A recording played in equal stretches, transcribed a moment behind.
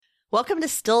Welcome to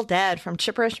Still Dead from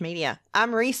Chipperish Media.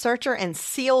 I'm researcher and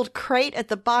sealed crate at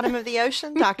the bottom of the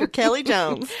ocean, Dr. Kelly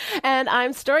Jones. And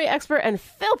I'm story expert and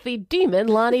filthy demon,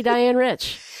 Lonnie Diane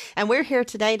Rich. And we're here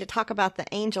today to talk about the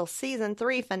Angel Season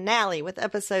 3 finale with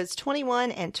episodes 21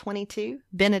 and 22,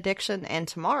 Benediction and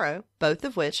Tomorrow, both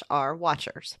of which are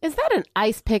Watchers. Is that an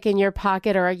ice pick in your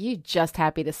pocket, or are you just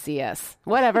happy to see us?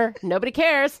 Whatever. Nobody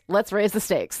cares. Let's raise the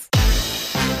stakes.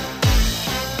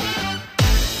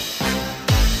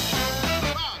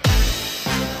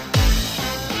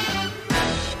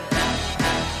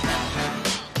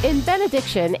 In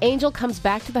Benediction, Angel comes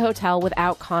back to the hotel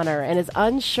without Connor and is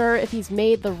unsure if he's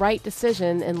made the right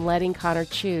decision in letting Connor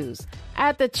choose.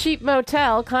 At the cheap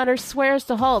motel, Connor swears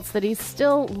to Holtz that he's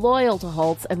still loyal to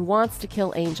Holtz and wants to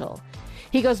kill Angel.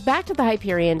 He goes back to the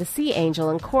Hyperion to see Angel,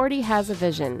 and Cordy has a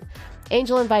vision.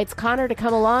 Angel invites Connor to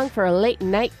come along for a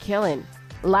late-night killing.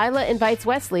 Lila invites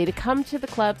Wesley to come to the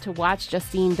club to watch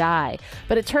Justine die,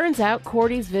 but it turns out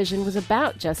Cordy's vision was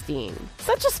about Justine.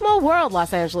 Such a small world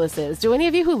Los Angeles is. Do any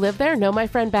of you who live there know my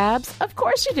friend Babs? Of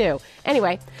course you do.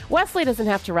 Anyway, Wesley doesn't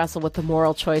have to wrestle with the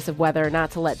moral choice of whether or not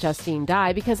to let Justine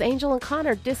die because Angel and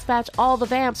Connor dispatch all the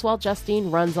vamps while Justine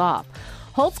runs off.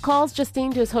 Holtz calls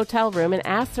Justine to his hotel room and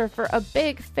asks her for a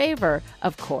big favor,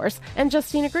 of course, and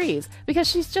Justine agrees because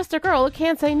she's just a girl who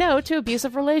can't say no to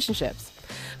abusive relationships.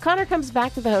 Connor comes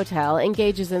back to the hotel,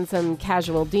 engages in some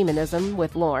casual demonism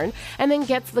with Lorne, and then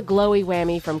gets the glowy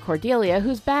whammy from Cordelia,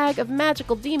 whose bag of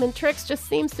magical demon tricks just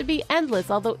seems to be endless,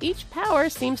 although each power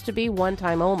seems to be one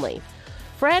time only.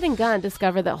 Fred and Gunn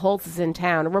discover that Holtz is in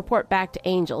town and report back to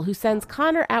Angel, who sends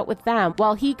Connor out with them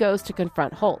while he goes to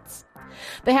confront Holtz.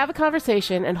 They have a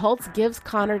conversation, and Holtz gives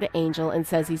Connor to Angel and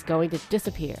says he's going to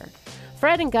disappear.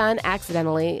 Fred and Gunn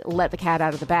accidentally let the cat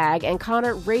out of the bag, and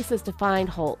Connor races to find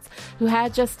Holtz, who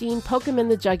had Justine poke him in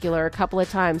the jugular a couple of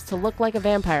times to look like a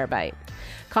vampire bite.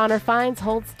 Connor finds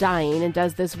Holtz dying and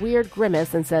does this weird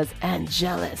grimace and says,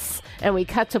 "Angelus," and we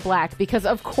cut to black because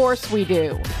of course we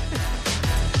do.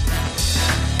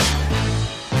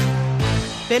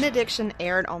 Benediction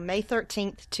aired on May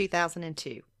 13th,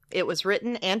 2002. It was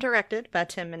written and directed by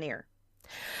Tim Minear.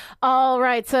 All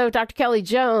right, so Dr. Kelly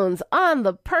Jones, on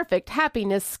the perfect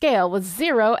happiness scale with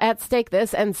 0 at Stake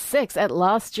This and 6 at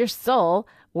Lost Your Soul,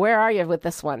 where are you with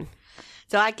this one?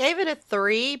 So I gave it a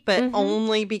 3, but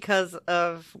only because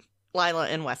of Lila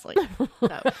and Wesley.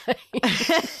 So.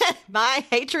 My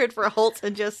hatred for Holtz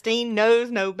and Justine knows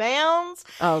no bounds.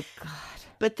 Oh, God.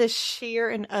 But the sheer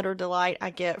and utter delight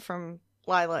I get from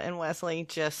Lila and Wesley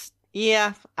just...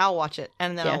 Yeah, I'll watch it,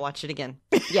 and then I'll watch it again.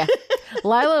 Yeah.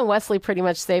 Lila and Wesley pretty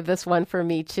much saved this one for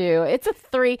me, too. It's a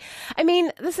 3. I mean,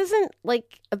 this isn't,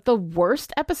 like, the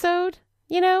worst episode,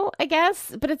 I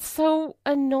guess, but it's so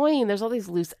annoying. There's all these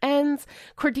loose ends.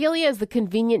 Cordelia is the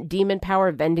convenient demon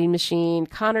power vending machine.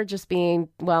 Connor just being,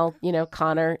 well,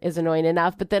 Connor is annoying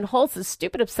enough, but then Holtz's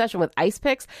stupid obsession with ice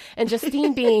picks and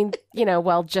Justine being,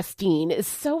 Justine is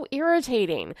so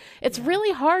irritating. It's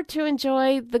really hard to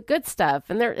enjoy the good stuff,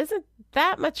 and there isn't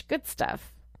that much good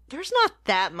stuff. There's not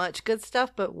that much good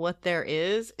stuff, but what there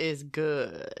is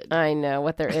good. I know.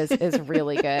 What there is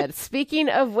really good. Speaking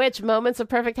of which, moments of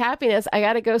perfect happiness, I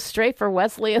got to go straight for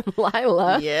Wesley and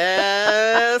Lila.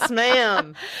 Yes,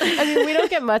 ma'am. I mean, we don't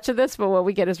get much of this, but what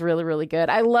we get is really, really good.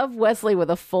 I love Wesley with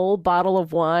a full bottle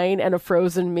of wine and a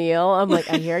frozen meal. I'm like,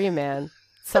 I hear you, man.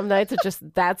 Some nights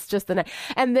that's just the night.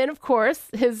 And then, of course,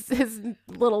 his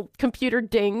little computer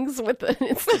dings with an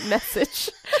instant message.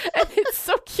 And it's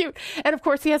so cute. And, of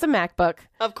course, he has a MacBook.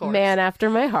 Of course. Man after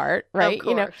my heart, right? Of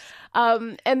course.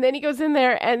 And then he goes in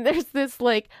there and there's this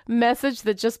message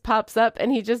that just pops up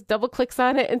and he just double clicks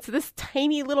on it into this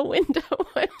tiny little window.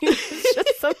 I mean, it's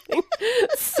just something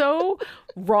so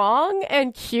wrong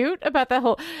and cute about that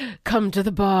whole come to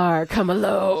the bar, come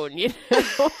alone.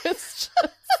 It's just...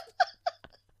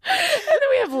 And then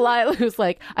we have Lila who's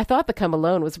like, I thought the come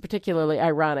alone was a particularly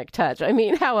ironic touch. I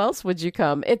mean, how else would you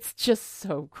come? It's just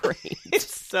so great.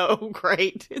 It's so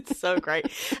great. It's so great.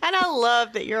 And I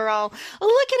love that you're all,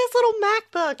 look at his little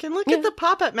MacBook and look at the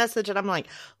pop-up message. And I'm like,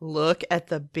 look at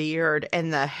the beard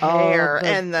and the hair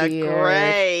and the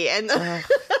gray and the...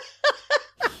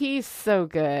 He's so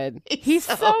good. He's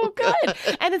so good.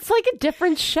 And it's like a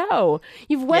different show.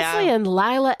 You've Wesley and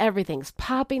Lila, everything's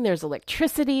popping. There's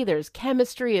electricity. There's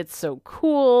chemistry. It's so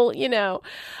cool, And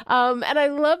I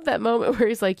love that moment where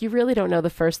he's like, you really don't know the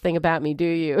first thing about me, do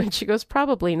you? And she goes,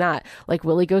 probably not. Like,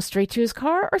 will he go straight to his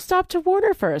car or stop to warn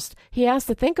her first? He has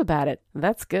to think about it.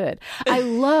 That's good. I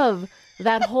love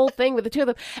that whole thing with the two of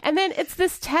them. And then it's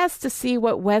this test to see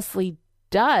what Wesley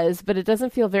does, but it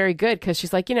doesn't feel very good because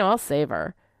she's like, I'll save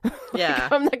her. Yeah.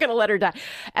 I'm not going to let her die.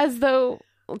 As though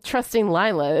trusting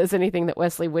Lila is anything that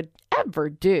Wesley would ever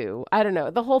do. I don't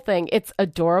know. The whole thing, it's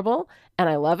adorable and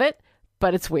I love it,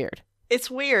 but it's weird. It's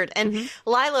weird. And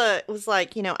Lila was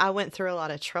like, I went through a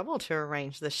lot of trouble to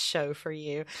arrange this show for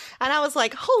you. And I was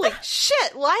like, holy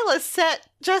shit, Lila set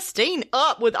Justine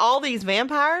up with all these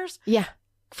vampires Yeah.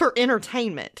 for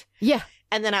entertainment. Yeah.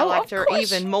 And then I liked her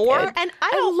even more. Did. And I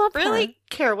don't love really her.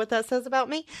 care what that says about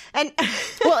me. And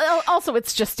Well, also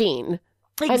it's Justine.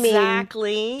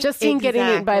 exactly. Justine getting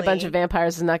eaten by a bunch of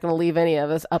vampires is not going to leave any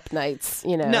of us up nights,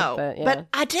 No, But, yeah. but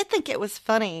I did think it was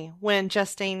funny when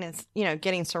Justine is,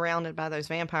 getting surrounded by those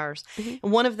vampires.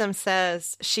 And one of them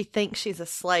says she thinks she's a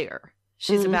slayer.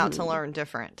 She's about to learn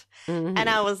different. And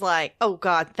I was like, oh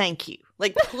God, thank you.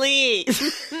 Like,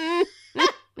 please.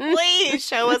 Please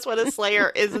show us what a slayer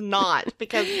is not,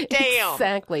 because damn.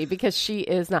 Exactly, because she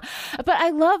is not. But I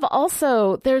love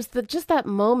also, there's just that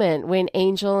moment when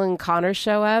Angel and Connor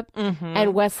show up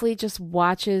and Wesley just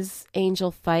watches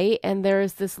Angel fight. And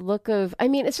there's this look of,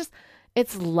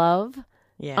 it's love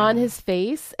on his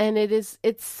face. And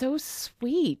it's so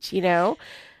sweet,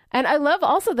 And I love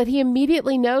also that he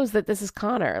immediately knows that this is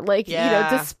Connor. Like,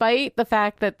 despite the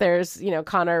fact that there's,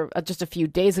 Connor just a few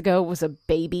days ago was a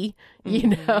baby,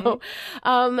 But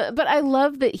I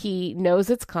love that he knows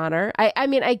it's Connor.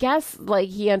 I guess, like,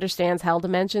 he understands hell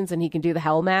dimensions and he can do the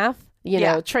hell math.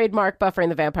 Trademark Buffering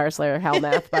the Vampire Slayer hell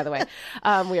math, by the way.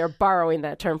 We are borrowing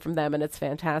that term from them and it's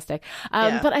fantastic.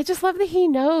 But I just love that he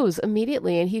knows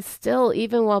immediately and he's still,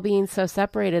 even while being so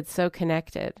separated, so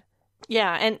connected.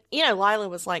 Yeah, and, Lila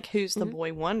was like, who's the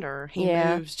boy wonder? He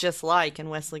moves just like, and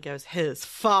Wesley goes, his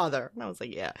father. And I was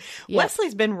like, yeah.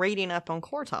 Wesley's been reading up on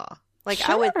Korta. Like,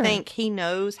 I would think he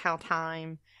knows how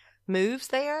time moves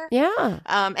there. Yeah.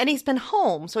 And he's been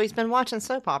home, so he's been watching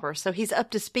soap operas, so he's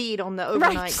up to speed on the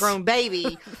overnight grown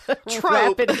baby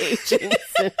trope. Rapid aging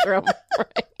syndrome,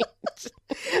 right.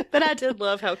 But I did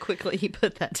love how quickly he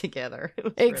put that together. It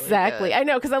was exactly. Really good. I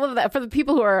know, because I love that. For the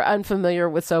people who are unfamiliar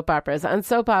with soap operas, on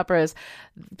soap operas,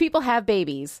 people have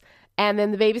babies. And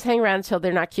then the babies hang around until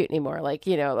they're not cute anymore.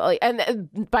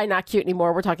 And by not cute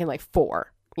anymore, we're talking like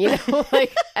 4.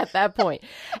 At that point.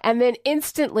 And then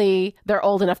instantly they're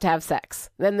old enough to have sex.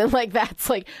 And then that's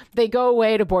they go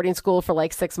away to boarding school for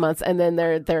 6 months and then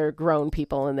they're grown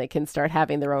people and they can start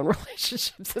having their own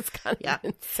relationships. It's kind of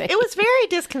insane. It was very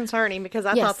disconcerting because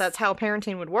I thought that's how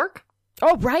parenting would work.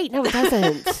 Oh, right. No, it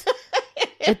doesn't.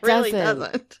 It really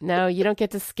doesn't. No, you don't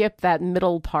get to skip that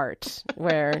middle part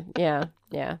where, yeah.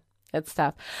 It's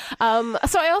tough.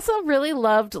 So I also really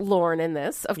loved Lorne in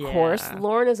this, of course.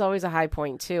 Lorne is always a high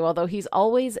point, too, although he's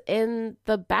always in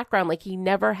the background. Like, he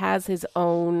never has his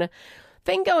own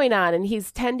thing going on, and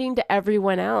he's tending to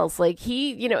everyone else. Like,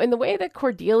 he, in the way that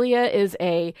Cordelia is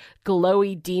a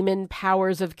glowy demon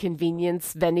powers of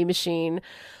convenience vending machine,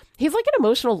 he's like an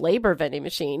emotional labor vending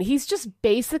machine. He's just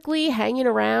basically hanging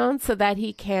around so that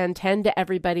he can tend to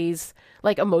everybody's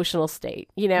emotional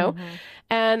state,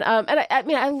 And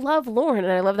I love Lorne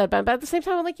and I love that band, but at the same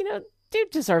time, I'm like, dude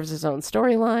deserves his own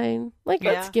storyline.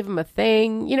 Let's give him a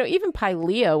thing. Even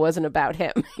Pylea wasn't about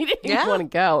him. He didn't even want to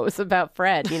go. It was about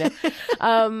Fred,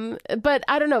 But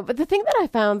I don't know. But the thing that I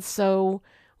found so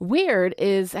weird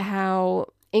is how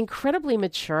incredibly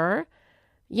mature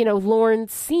Lorne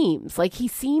seems. He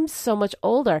seems so much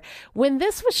older. When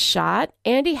this was shot,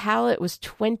 Andy Hallett was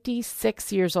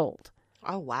 26 years old.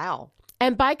 Oh, wow.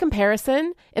 And by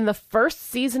comparison, in the first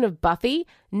season of Buffy,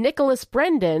 Nicholas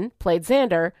Brendan, played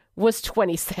Xander, was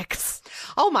 26.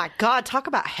 Oh my God, talk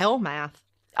about hell math.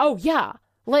 Oh, yeah.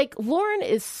 Lorne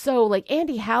is so,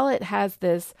 Andy Hallett has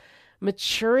this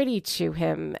maturity to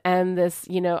him and this,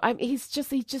 he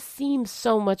just seems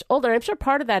so much older. I'm sure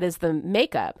part of that is the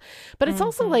makeup, but it's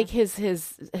also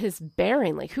his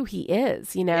bearing, who he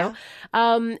is, and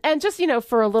just,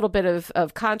 for a little bit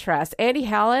of contrast, Andy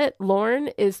Hallett, Lorne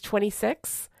is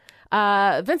 26.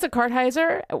 Vincent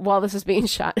Kartheiser, while this is being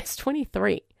shot, is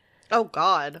 23. Oh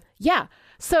God. Yeah.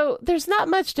 So there's not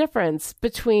much difference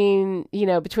between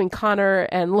Connor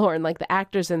and Lorne, the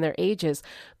actors and their ages,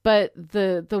 but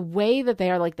the way that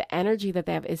they are, the energy that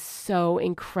they have is so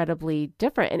incredibly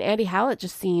different. And Andy Hallett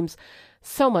just seems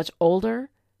so much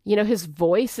older. His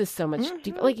voice is so much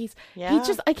deeper.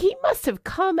 He must have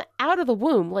come out of the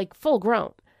womb full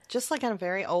grown. Just a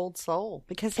very old soul,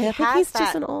 because he's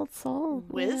just an old soul.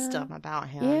 Wisdom about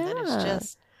him that is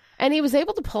just. And he was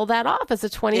able to pull that off as a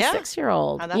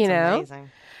 26-year-old. Oh, that's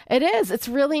amazing. It is. It's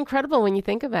really incredible when you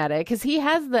think about it, because he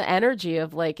has the energy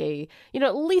of like a,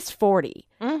 at least 40,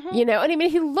 and I mean,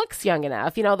 he looks young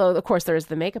enough, although of course there's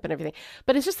the makeup and everything,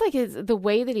 but it's just like the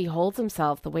way that he holds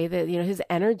himself, the way that, his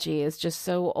energy is just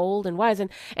so old and wise. And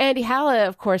Andy Halla,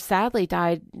 of course, sadly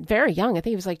died very young. I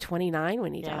think he was like 29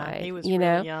 when he died. He was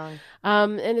really young.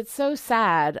 And it's so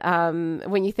sad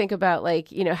when you think about like,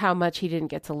 how much he didn't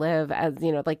get to live as,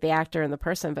 like the actor and the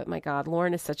person. But my God,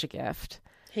 Lorne is such a gift.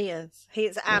 He is. He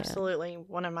is absolutely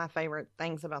one of my favorite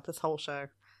things about this whole show.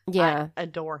 Yeah. I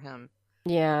adore him.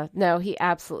 Yeah. No, he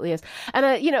absolutely is. And,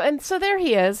 and so there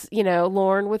he is,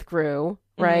 Lorne with Gru,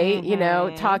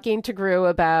 right? Talking to Gru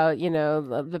about,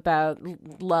 about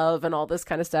love and all this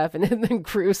kind of stuff. And then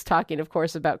Gru's talking, of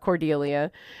course, about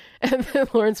Cordelia. And then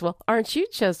Lorne's, well, aren't you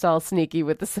just all sneaky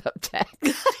with the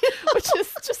subtext? Which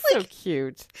is just so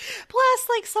cute. Plus,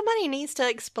 like, somebody needs to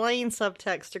explain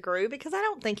subtext to Gru, because I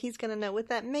don't think he's going to know what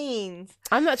that means.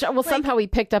 I'm not sure. Well, somehow he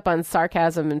picked up on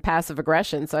sarcasm and passive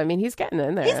aggression. So, I mean, he's getting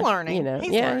in there. He's learning.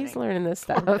 He's learning this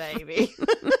stuff. Poor baby.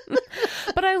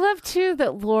 But I love, too,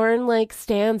 that Lorne, like,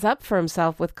 stands up for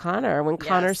himself with Connor when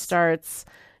Connor starts,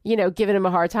 giving him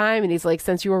a hard time. And he's like,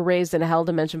 since you were raised in a hell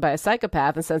dimension by a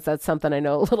psychopath, and since that's something I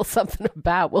know a little something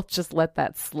about, we'll just let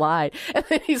that slide. And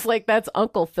then he's like, that's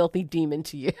Uncle Filthy Demon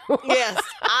to you. Yes,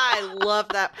 I love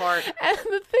that part. And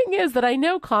the thing is that I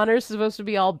know Connor's supposed to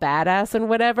be all badass and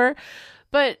whatever,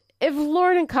 but if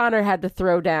Lorne and Connor had to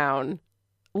throw down,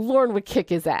 Lorne would kick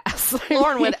his ass.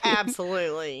 Lorne would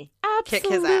absolutely kick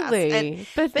his ass.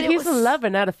 But he's a lover,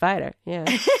 not a fighter. Yeah.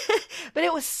 But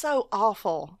it was so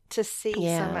awful to see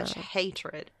so much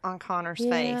hatred on Connor's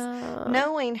face,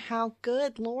 knowing how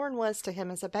good Lorne was to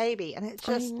him as a baby. And it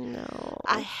just,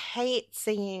 I hate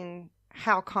seeing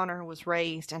how Connor was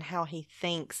raised and how he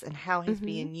thinks and how he's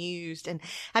being used. And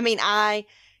I mean, I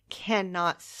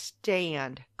cannot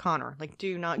stand Connor. Like,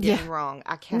 do not get me wrong.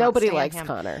 I cannot Nobody stand likes him.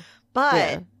 Connor.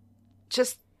 But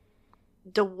just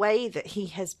the way that he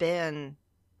has been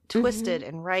twisted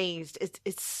and raised,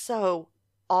 it's so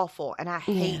awful. And I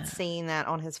hate seeing that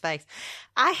on his face.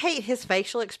 I hate his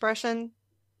facial expression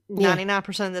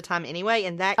 99% of the time anyway.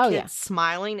 And that kid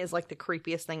smiling is like the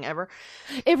creepiest thing ever.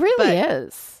 It really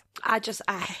is. I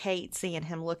hate seeing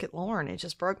him look at Lorne. It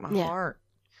just broke my heart.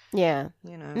 Yeah.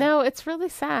 No, it's really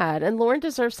sad. And Lorne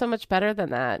deserves so much better than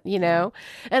that, And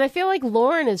I feel like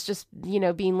Lorne is just,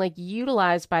 being like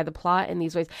utilized by the plot in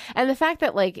these ways. And the fact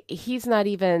that like he's not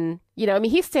even, I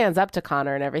mean, he stands up to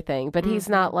Connor and everything, but he's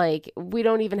not like, we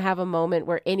don't even have a moment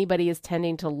where anybody is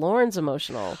tending to Lorne's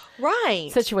emotional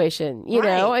situation. You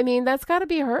know, I mean, that's got to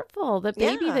be hurtful. The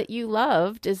baby that you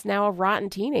loved is now a rotten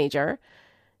teenager,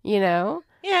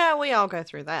 Yeah, we all go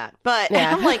through that. But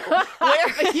I'm like,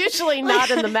 but usually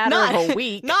not in the matter of a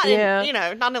week. Not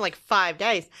in, not in like 5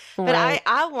 days. But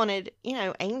I wanted,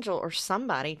 Angel or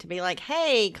somebody to be like,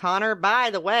 hey, Connor,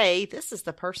 by the way, this is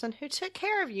the person who took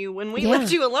care of you when we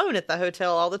left you alone at the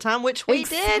hotel all the time, which we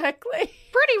did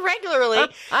pretty regularly.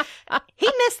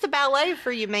 He missed the ballet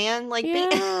for you, man. Like,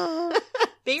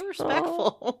 be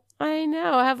respectful. I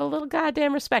know. Have a little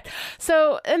goddamn respect.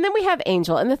 So, and then we have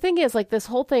Angel. And the thing is, like, this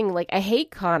whole thing, like, I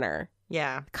hate Connor.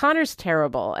 Yeah. Connor's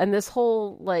terrible. And this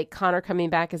whole, like, Connor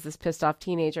coming back as this pissed off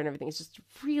teenager and everything is just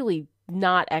really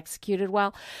not executed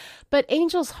well. But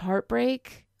Angel's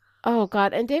heartbreak, oh,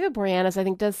 God. And David Boreanaz, I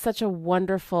think, does such a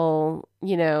wonderful,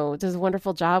 does a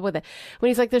wonderful job with it. When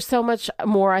he's like, there's so much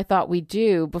more I thought we'd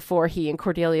do before he and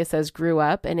Cordelia says grew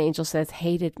up and Angel says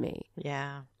hated me.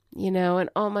 Yeah. And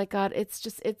oh my God, it's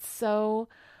so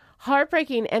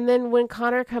heartbreaking. And then when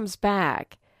Connor comes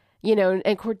back,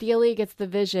 and Cordelia gets the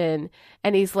vision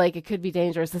and he's like, it could be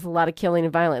dangerous. There's a lot of killing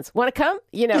and violence. Want to come?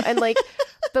 And like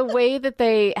the way that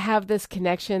they have this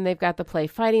connection, they've got the play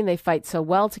fighting. They fight so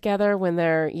well together when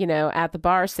they're, at the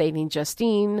bar saving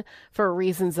Justine for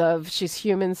reasons of she's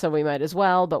human, so we might as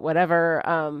well, but whatever.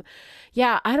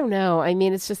 I don't know. I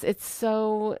mean, it's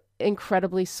so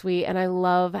incredibly sweet. And I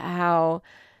love how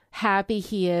happy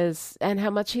he is and how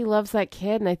much he loves that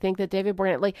kid. And I think that David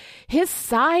Boreanaz, like his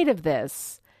side of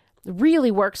this really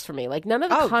works for me. Like none of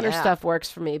the Connor stuff works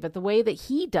for me, but the way that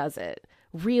he does it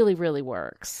really, really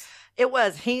works. It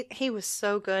was. He was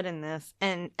so good in this.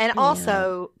 And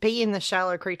also being the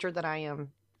shallow creature that I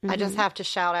am, I just have to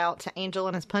shout out to Angel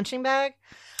and his punching bag.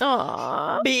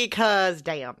 Aww. Because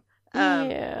damn.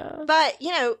 But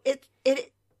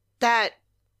that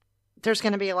there's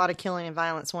going to be a lot of killing and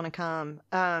violence want to come.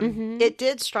 It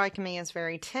did strike me as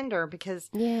very tender because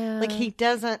like he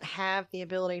doesn't have the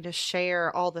ability to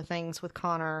share all the things with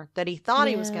Connor that he thought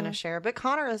he was going to share, but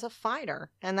Connor is a fighter,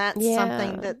 and that's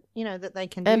something that, you know, that they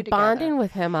can do and together. bonding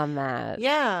with him on that.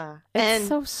 Yeah. It's and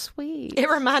so sweet. It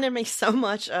reminded me so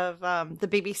much of the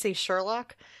BBC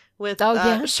Sherlock with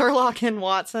yeah? Sherlock and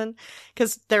Watson,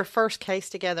 because their first case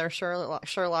together,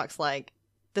 Sherlock's like,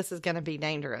 this is going to be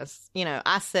dangerous. You know,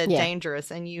 I said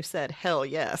dangerous and you said hell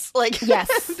yes. Like,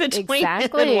 yes, between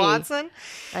exactly. him and Watson.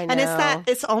 I know. And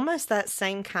it's almost that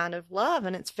same kind of love,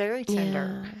 and it's very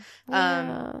tender.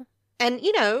 And,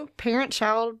 you know,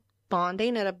 parent-child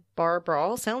bonding at a bar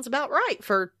brawl sounds about right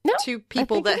for two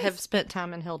people that have spent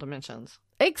time in Hill Dimensions.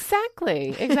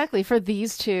 Exactly. For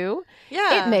these two,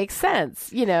 it makes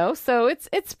sense, you know, so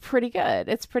it's pretty good.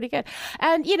 It's pretty good.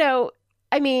 And, you know,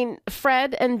 I mean,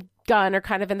 Fred and Gunn are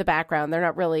kind of in the background. They're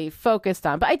not really focused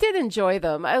on, but I did enjoy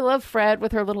them. I love Fred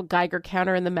with her little Geiger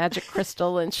counter and the magic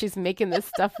crystal, and she's making this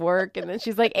stuff work. And then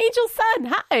she's like, Angel Sun,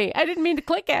 hi. I didn't mean to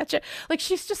click at you. Like,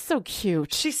 she's just so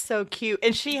cute. She's so cute.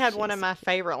 And she had one of my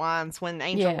favorite lines when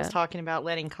Angel was talking about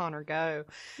letting Connor go.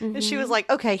 And she was like,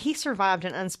 okay, he survived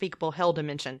an unspeakable hell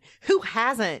dimension. Who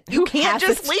hasn't? You can't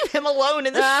just leave him alone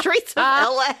in the streets of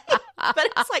LA. But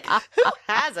it's like, who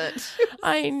hasn't?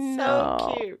 I know.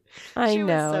 So cute. I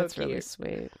know. It's really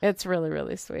sweet. It's really,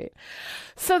 really sweet.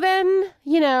 So then,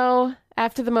 you know,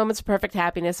 after the moments of perfect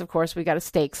happiness, of course, we got to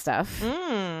stake stuff. I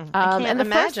can't and the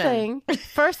imagine.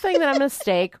 first thing that I'm going to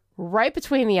stake right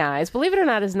between the eyes, believe it or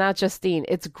not, is not Justine.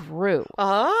 It's Gru.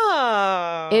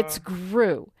 Oh. It's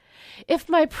Gru. If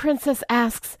my princess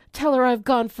asks, tell her I've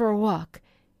gone for a walk.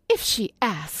 If she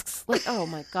asks, like, oh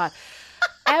my God.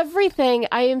 Everything,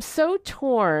 I am so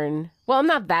torn. Well, I'm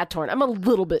not that torn. I'm a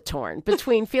little bit torn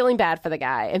between feeling bad for the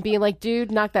guy and being like,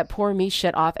 dude, knock that poor me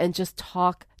shit off and just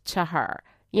talk to her,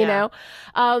 you know?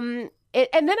 And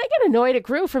then I get annoyed at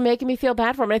Gru for making me feel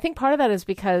bad for him. And I think part of that is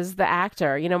because the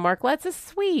actor, you know, Mark Letts is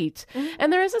sweet.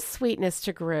 And there is a sweetness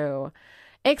to Gru,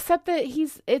 except that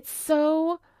it's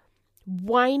so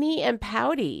whiny and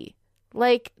pouty.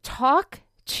 Like, talk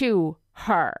to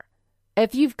her.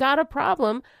 If you've got a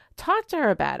problem, talk to her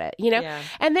about it, you know? Yeah.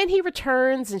 And then he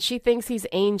returns and she thinks he's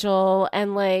Angel,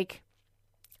 and like,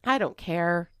 I don't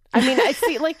care. I mean, I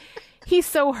see, like, he's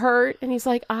so hurt and he's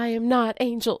like, I am not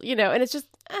Angel, you know? And it's just,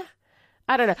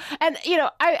 I don't know. And, you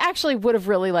know, I actually would have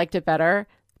really liked it better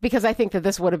because I think that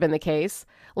this would have been the case.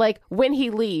 Like, when he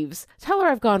leaves, tell her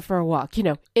I've gone for a walk, you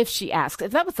know, if she asks.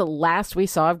 If that was the last we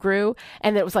saw of Gru,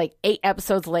 and it was like 8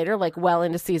 episodes later, like well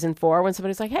into season 4, when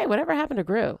somebody's like, hey, whatever happened to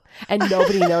Gru? And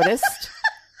nobody noticed.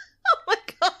 Oh my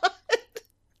God.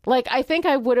 Like, I think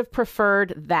I would have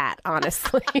preferred that,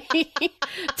 honestly,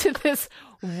 to this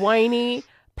whiny,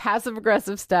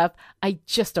 passive-aggressive stuff. I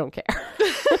just don't care.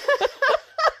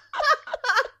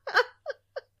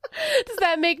 Does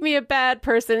that make me a bad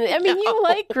person? I mean, you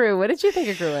like Gru. What did you think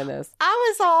of Gru in this? I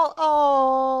was all,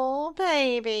 oh,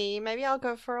 baby, maybe I'll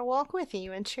go for a walk with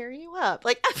you and cheer you up.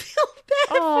 Like, I feel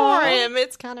bad for him.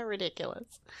 It's kind of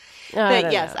ridiculous.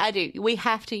 But yes, I do. We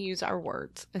have to use our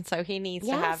words. And so he needs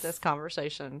to have this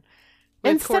conversation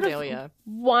with Instead Cordelia. Of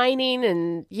whining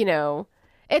and, you know,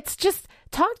 it's just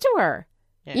talk to her.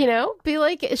 Yeah. You know, be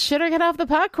like, should I get off the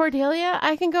pot, Cordelia?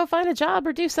 I can go find a job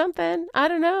or do something. I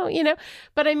don't know, you know.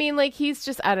 But I mean, like, he's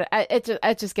just,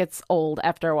 it just gets old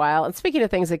after a while. And speaking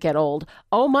of things that get old,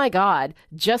 oh my God,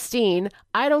 Justine,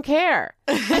 I don't care.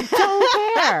 I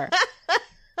don't care.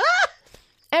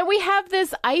 And we have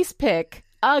this ice pick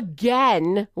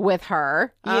again with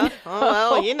her.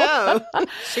 Well, you know,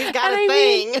 she's got a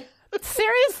thing.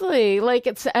 Seriously, like,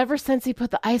 it's ever since he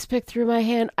put the ice pick through my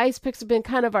hand, ice picks have been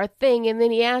kind of our thing. And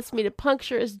then he asked me to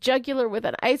puncture his jugular with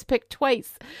an ice pick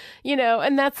twice, you know,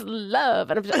 and that's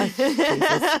love. And I'm just,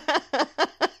 Jesus.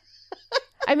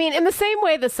 I mean, in the same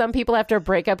way that some people after a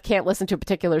breakup can't listen to a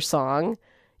particular song,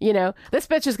 you know, this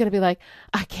bitch is going to be like,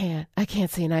 I can't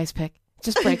see an ice pick. It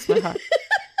just breaks my heart.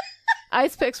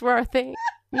 Ice picks were our thing,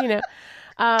 you know.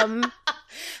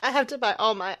 I have to buy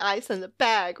all my ice in the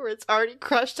bag where it's already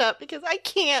crushed up because I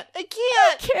can't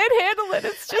handle it.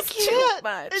 It's just too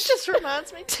much. It just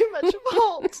reminds me too much of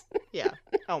Holt. Yeah.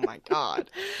 Oh my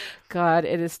God. God,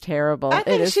 it is terrible. I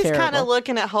think she's kind of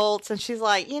looking at Holtz and she's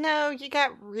like, you know, you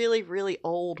got really, really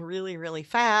old really, really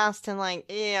fast, and like,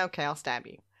 yeah, okay, I'll stab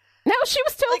you. No, she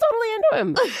was still totally into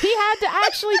him. He had to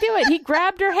actually do it. He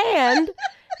grabbed her hand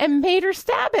and made her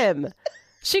stab him.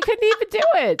 She couldn't even do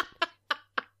it.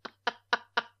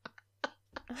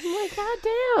 I'm like, God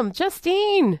damn,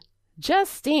 Justine,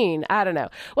 Justine. I don't know.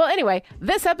 Well, anyway,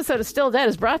 this episode of Still Dead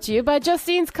is brought to you by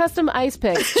Justine's Custom Ice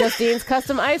Picks. Justine's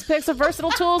Custom Ice Picks are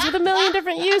versatile tools with a million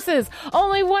different uses.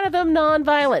 Only one of them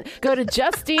non-violent. Go to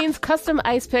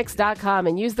Justine'sCustomIcePicks.com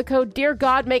and use the code Dear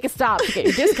God Make a Stop to get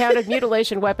your discounted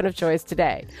mutilation weapon of choice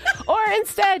today. Or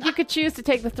instead, you could choose to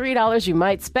take the $3 you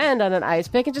might spend on an ice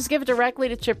pick and just give it directly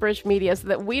to Chipperish Media so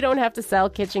that we don't have to sell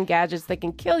kitchen gadgets that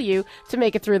can kill you to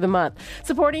make it through the month.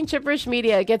 Supporting Chipperish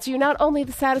Media gets you not only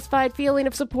the satisfied feeling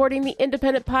of supporting the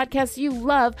independent podcasts you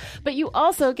love, but you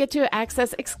also get to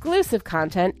access exclusive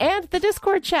content and the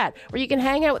Discord chat, where you can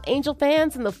hang out with Angel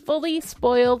fans in the fully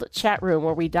spoiled chat room,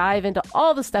 where we dive into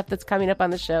all the stuff that's coming up on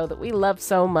the show that we love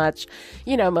so much,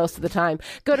 most of the time.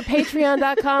 Go to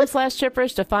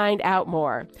patreon.com/Chipperish to find out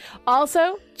more.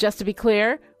 Also, just to be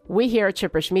clear, we here at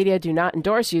Chipperish Media do not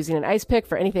endorse using an ice pick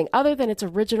for anything other than its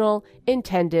original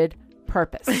intended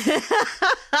purpose.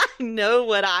 I know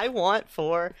what I want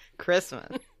for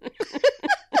Christmas.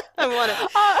 I want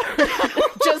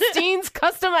Justine's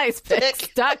Custom Ice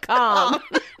Picks.com.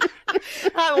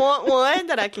 I want one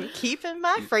that I can keep in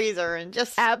my freezer and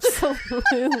just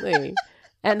absolutely,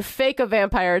 and fake a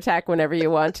vampire attack whenever you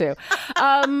want to.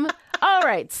 All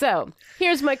right, so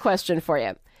here's my question for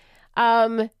you.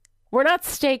 We're not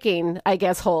staking, I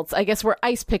guess, Holtz. I guess we're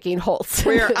ice picking Holtz.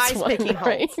 We're ice picking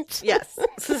right? Holtz. Yes.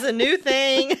 This is a new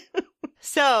thing.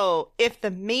 So, if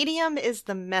the medium is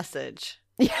the message,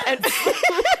 and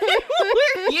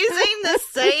we're using the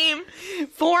same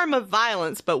form of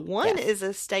violence, but one is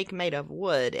a stake made of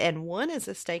wood and one is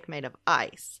a stake made of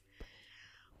ice.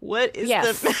 What is the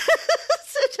message?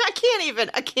 I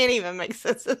can't even make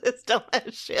sense of this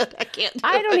dumbass shit.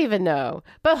 I don't even know.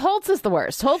 But Holtz is the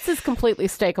worst. Holtz is completely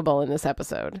stakeable in this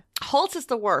episode. Holtz is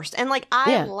the worst. And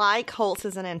I like Holtz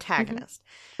as an antagonist.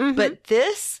 Mm-hmm. But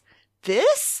this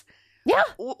yeah.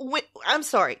 I'm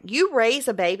sorry. You raise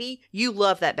a baby, you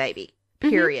love that baby.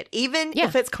 Period. Mm-hmm. Even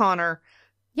if it's Connor.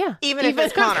 Yeah. Even if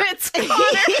it's Connor. Even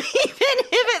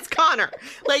if it's Connor.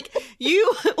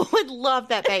 You would love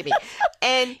that baby.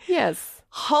 And yes.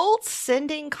 Holtz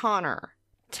sending Connor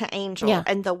to Angel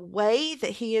and the way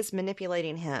that he is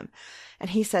manipulating him. And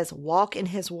he says, walk in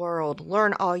his world,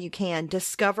 learn all you can,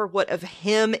 discover what of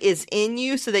him is in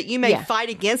you so that you may fight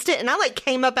against it. And I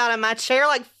came up out of my chair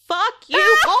fuck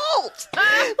you, Holtz.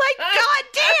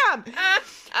 Goddamn.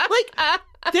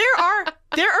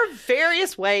 There are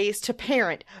various ways to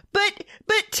parent, but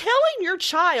telling your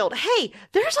child, hey,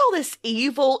 there's all this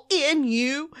evil in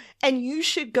you and you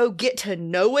should go get to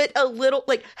know it a little,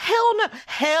 hell no.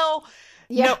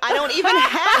 No, I don't even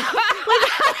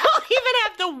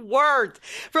have the words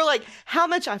for how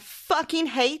much I fucking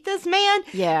hate this man.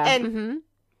 Yeah. And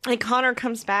and Connor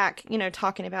comes back,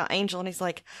 talking about Angel, and he's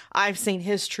like, I've seen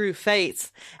his true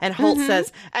fates. And Holtz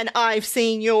says, and I've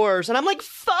seen yours. And I'm like,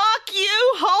 fuck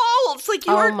you, Holtz.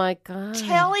 You are my God.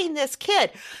 Telling this kid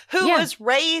who was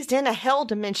raised in a hell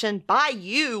dimension by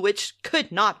you, which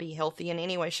could not be healthy in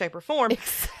any way, shape, or form,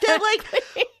 that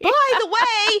by the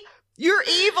way, you're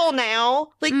evil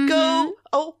now. Go.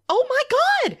 Oh my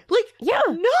God. No.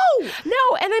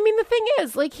 And I mean, the thing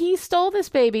is, he stole this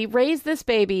baby, raised this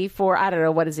baby for, I don't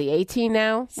know, what is he, 18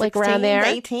 now? 16, around there?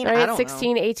 18, right? I don't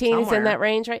 16, know. 18, Somewhere. he's in that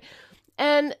range, right?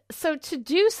 And so to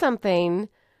do something,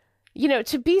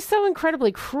 to be so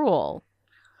incredibly cruel.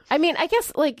 I mean, I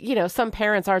guess, some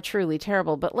parents are truly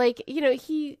terrible, but,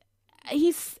 it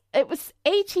was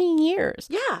 18 years.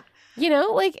 Yeah.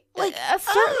 A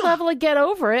certain level of get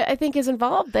over it, I think, is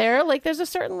involved there. There's a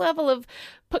certain level of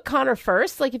put Connor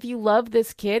first. If you love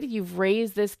this kid, you've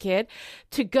raised this kid,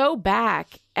 to go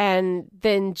back and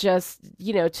then just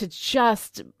use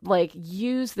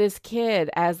this kid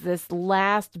as this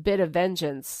last bit of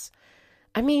vengeance.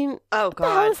 I mean, oh God, what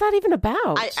the hell is that even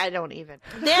about? I don't even.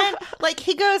 Then,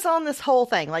 he goes on this whole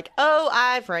thing,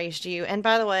 I've raised you, and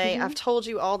by the way, I've told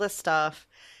you all this stuff.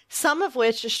 Some of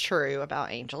which is true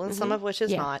about Angel and some of which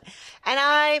is not. And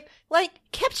I,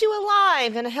 kept you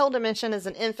alive in a hell dimension as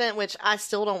an infant, which I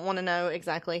still don't want to know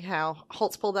exactly how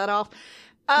Holtz pulled that off.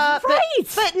 Right.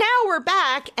 But now we're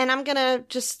back, and I'm going to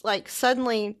just,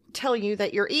 suddenly tell you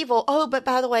that you're evil. Oh, but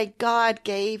by the way, God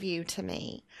gave you to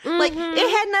me.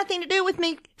 It had nothing to do with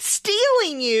me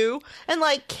stealing you and,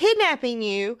 kidnapping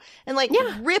you and,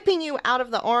 ripping you out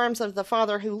of the arms of the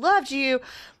Father who loved you.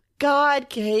 God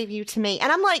gave you to me.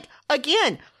 And I'm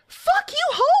again, fuck you,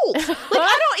 Holtz.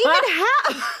 I don't even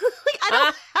have, I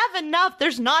don't have enough.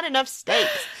 There's not enough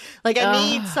stakes. I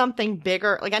need something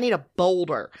bigger. I need a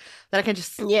boulder that I can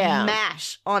just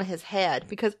smash on his head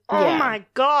because, oh my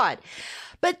God.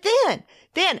 But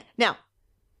then, now,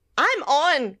 I'm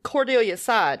on Cordelia's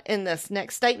side in this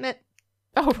next statement.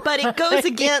 Oh, but it goes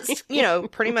against,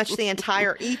 pretty much the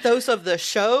entire ethos of the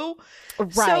show.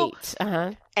 Right.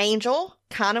 So, Angel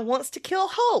kind of wants to kill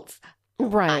Holtz.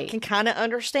 Right. I can kind of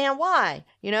understand why,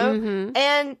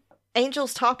 And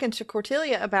Angel's talking to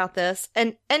Cordelia about this,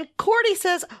 and Cordy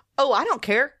says, "Oh, I don't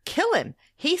care. Kill him.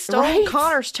 He stole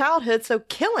Connor's childhood, so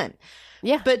kill him.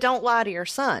 Yeah. But don't lie to your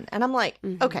son." And I'm like,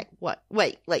 okay, what?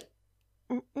 Wait,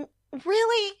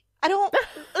 really? I don't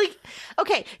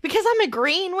okay, because I'm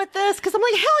agreeing with this, because I'm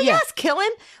like, hell yes, kill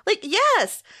him.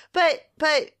 Yes, but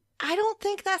I don't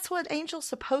think that's what Angel's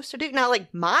supposed to do. Now,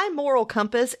 my moral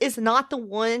compass is not the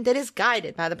one that is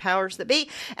guided by the powers that be,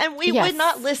 and we would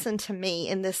not listen to me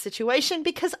in this situation,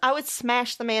 because I would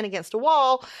smash the man against a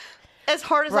wall as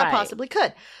hard as I possibly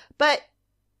could. But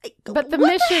the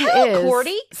mission is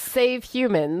Cordy? Save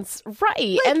humans.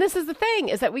 Right. And this is the thing,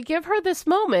 is that we give her this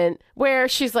moment where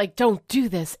she's like, don't do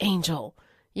this, Angel.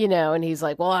 And he's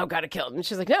like, well, I've got to kill him. And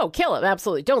she's like, no, kill him.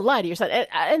 Absolutely. Don't lie to your son.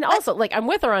 And also, I'm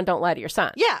with her on don't lie to your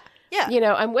son. Yeah.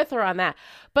 Yeah. I'm with her on that.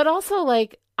 But also,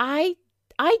 I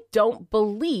don't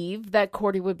believe that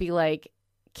Cordy would be like,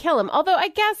 kill him. Although I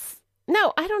guess,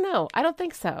 no, I don't know. I don't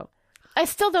think so. I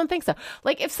still don't think so.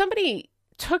 If somebody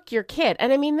took your kid,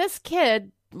 and I mean, this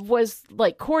kid was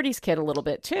like Cordy's kid a little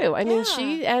bit too. I mean,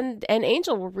 she and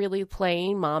Angel were really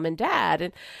playing mom and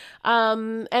dad,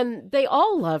 and they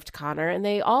all loved Connor, and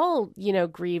they all,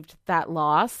 grieved that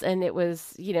loss, and it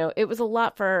was a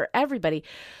lot for everybody.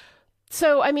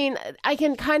 So, I mean, I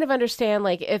can kind of understand,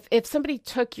 if somebody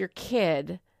took your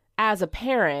kid as a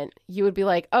parent, you would be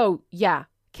like, oh yeah,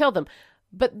 kill them.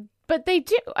 But they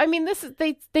do. I mean,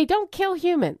 they don't kill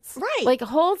humans. Right.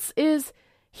 Holtz is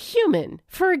human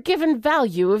for a given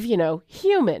value of,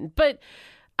 human. But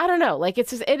I don't know. It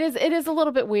is a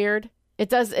little bit weird. It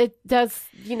does, it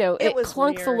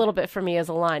clunks weird. A little bit for me as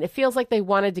a line. It feels like they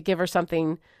wanted to give her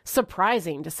something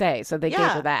surprising to say, so they gave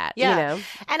her that, And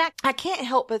I can't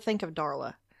help but think of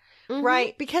Darla,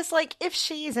 right? Because, if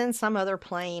she's in some other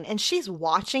plane and she's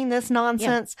watching this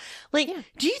nonsense,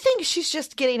 do you think she's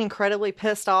just getting incredibly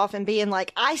pissed off and being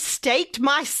like, I staked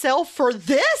myself for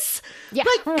this? Yeah.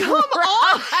 Come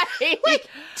on!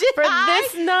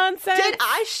 This nonsense? Did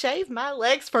I shave my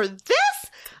legs for this?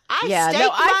 I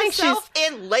staked myself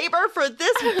in labor for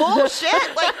this bullshit.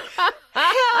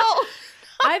 Hell.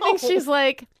 I think she's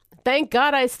like, thank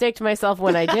God I staked myself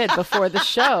when I did before the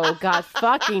show got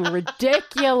fucking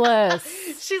ridiculous.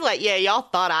 She's like, yeah, y'all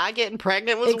thought I getting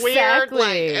pregnant was exactly.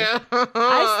 weird.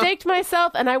 I staked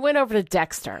myself and I went over to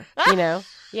Dexter,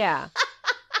 Yeah.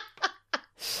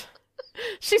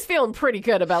 She's feeling pretty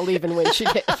good about leaving when she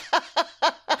did.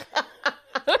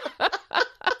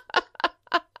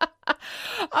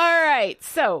 All right,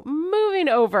 so moving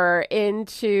over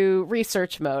into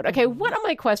research mode. Okay, one of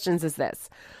my questions is this.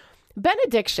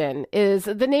 Benediction is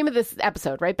the name of this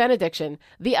episode, right? Benediction,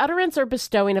 the utterance or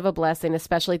bestowing of a blessing,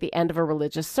 especially at the end of a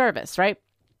religious service, right?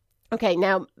 Okay,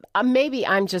 now, maybe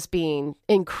I'm just being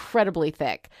incredibly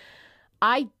thick.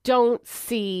 I don't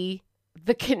see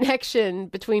the connection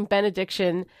between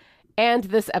benediction and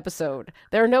this episode.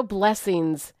 There are no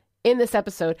blessings in this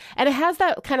episode. And it has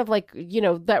that kind of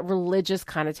that religious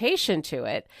connotation to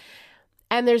it.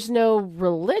 And there's no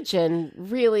religion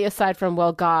really aside from,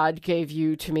 well, God gave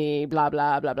you to me, blah,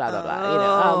 blah, blah, blah, blah,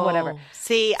 blah, whatever.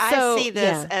 See, I see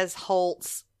this as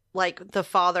Holtz, the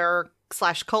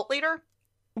father/cult leader.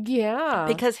 Yeah.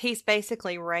 Because he's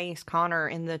basically raised Connor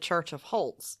in the Church of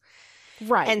Holtz.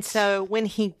 Right. And so when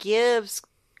he gives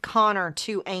Connor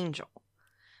to Angel,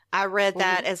 I read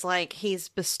that as he's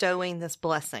bestowing this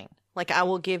blessing. I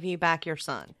will give you back your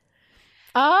son.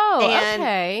 Oh,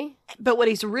 okay. But what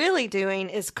he's really doing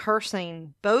is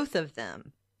cursing both of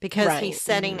them because he's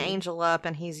setting Angel up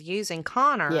and he's using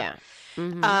Connor. Yeah.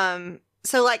 Mm-hmm.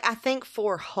 So I think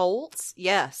for Holtz,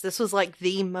 yes, this was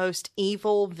the most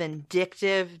evil,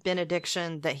 vindictive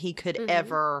benediction that he could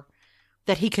ever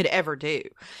do.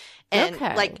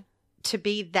 And to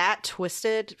be that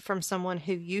twisted from someone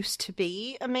who used to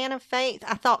be a man of faith,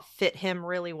 I thought fit him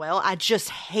really well. I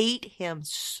just hate him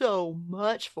so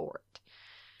much for it.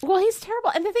 Well, he's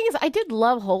terrible. And the thing is, I did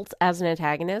love Holtz as an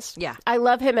antagonist. Yeah. I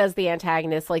love him as the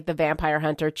antagonist, the vampire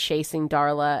hunter chasing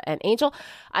Darla and Angel.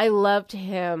 I loved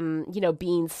him,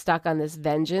 being stuck on this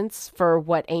vengeance for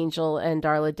what Angel and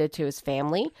Darla did to his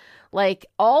family.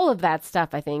 All of that stuff,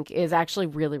 I think, is actually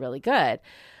really, really good.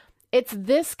 It's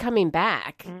this coming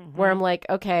back where I'm like,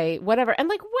 okay, whatever. And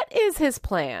what is his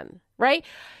plan, right?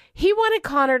 He wanted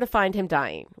Connor to find him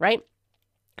dying, right?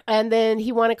 And then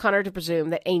he wanted Connor to presume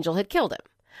that Angel had killed him.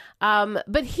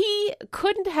 But he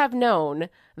couldn't have known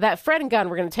that Fred and Gunn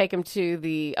were going to take him to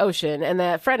the ocean and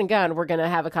that Fred and Gunn were going to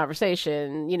have a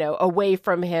conversation, away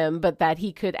from him, but that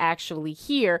he could actually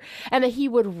hear and that he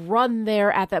would run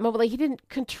there at that moment. Like, he didn't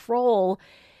control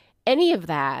any of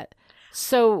that.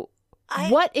 So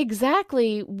what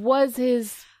exactly was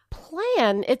his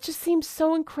plan? It just seems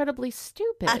so incredibly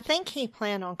stupid. I think he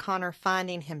planned on Connor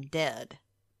finding him dead.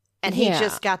 And he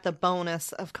just got the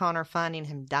bonus of Connor finding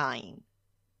him dying.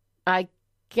 I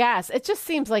guess. It just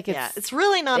seems like it's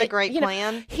really not a great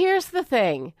plan. Here's the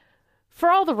thing. For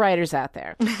all the writers out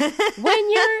there,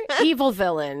 when your evil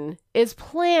villain is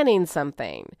planning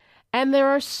something and there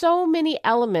are so many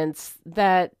elements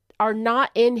that are not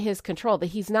in his control, that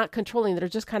he's not controlling, that are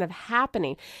just kind of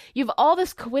happening, you have all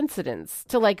this coincidence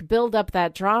to like build up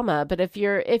that drama. But if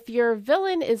your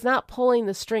villain is not pulling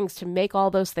the strings to make all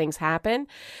those things happen,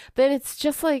 then it's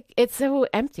just like, it's so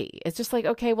empty. It's just like,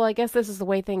 okay, well, I guess this is the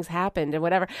way things happened and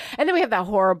whatever. And then we have that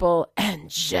horrible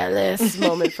Angelus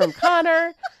moment from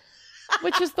Connor,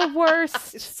 which is the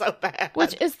worst. It's so bad.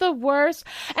 Which is the worst.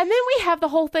 And then we have the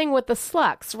whole thing with the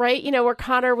Slux, right? Where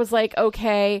Connor was like,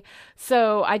 okay,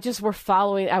 so I was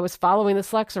following the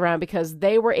Slux around because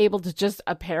they were able to just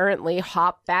apparently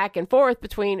hop back and forth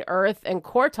between Earth and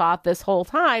Kortoth this whole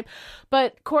time.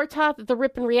 But Kortoth, the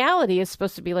rip in reality, is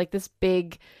supposed to be like this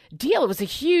big deal. It was a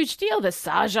huge deal that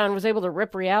Sajan was able to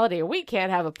rip reality, and we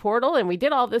can't have a portal, and we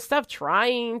did all this stuff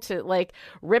trying to like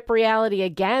rip reality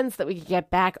again so that we could get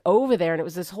back over there, and it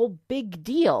was this whole big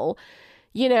deal,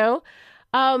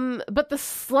 but the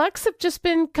Slux have just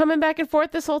been coming back and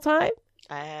forth this whole time.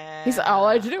 He's like, all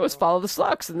I had to do was follow the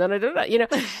Slux, and then I did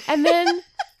it, and then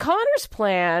Connor's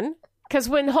plan, because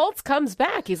when Holtz comes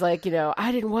back, he's like,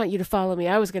 I didn't want you to follow me,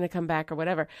 I was going to come back or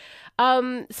whatever.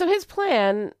 So his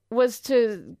plan was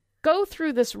to go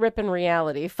through this rip in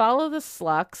reality, follow the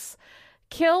Slux,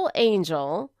 kill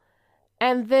Angel,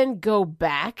 and then go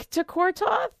back to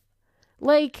Kortoth.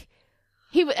 Like,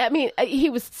 he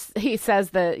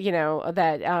says that,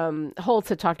 that Holtz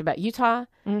had talked about Utah,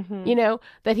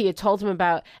 that he had told him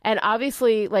about. And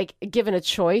obviously, like, given a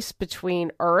choice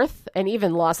between Earth and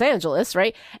even Los Angeles,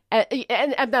 right?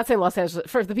 And I'm not saying Los Angeles.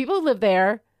 For the people who live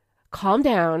there, calm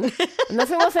down. I'm not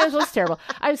saying Los Angeles is terrible.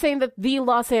 I'm saying that the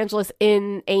Los Angeles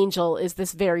in Angel is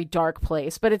this very dark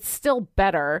place, but it's still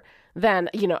better than,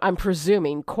 I'm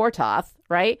presuming Kortoth,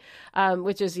 right?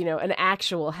 Which is, an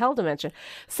actual hell dimension.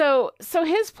 So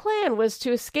his plan was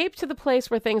to escape to the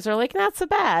place where things are like, not so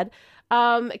bad,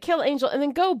 kill Angel, and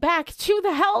then go back to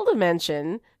the hell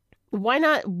dimension. Why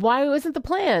not? Why wasn't the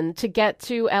plan to get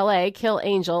to LA, kill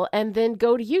Angel, and then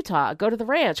go to Utah, go to the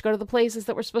ranch, go to the places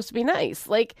that were supposed to be nice?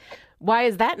 Like, why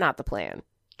is that not the plan?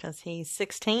 Because he's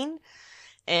 16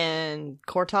 and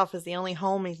Kortoth is the only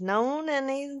home he's known,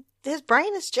 and his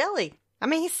brain is jelly. I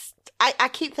mean, I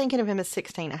keep thinking of him as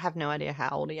 16. I have no idea how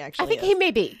old he actually is. I think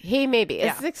he may be.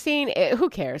 At 16, who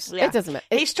cares? Yeah. It doesn't matter.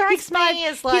 He strikes me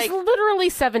as like... He's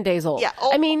literally 7 days old. Yeah,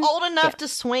 old enough to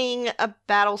swing a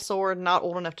battle sword, not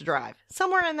old enough to drive.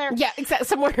 Somewhere in there. Yeah, exactly.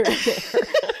 Somewhere in there.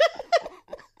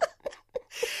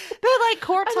 But like,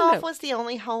 Kortoth was the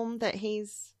only home that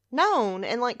he's known.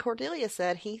 And like Cordelia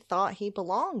said, he thought he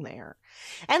belonged there.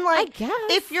 And like,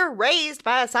 if you're raised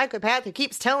by a psychopath who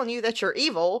keeps telling you that you're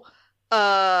evil...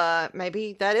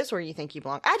 maybe that is where you think you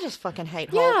belong. I just fucking hate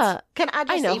Holtz. Yeah.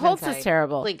 I know, Holtz is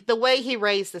terrible. Like, the way he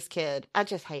raised this kid, I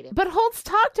just hate him. But Holtz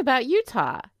talked about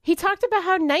Utah. He talked about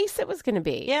how nice it was going to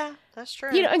be. Yeah, that's true.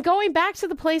 And going back to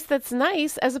the place that's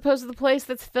nice as opposed to the place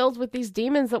that's filled with these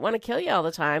demons that want to kill you all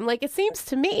the time. Like, it seems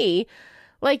to me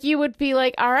like you would be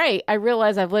like, all right, I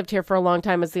realize I've lived here for a long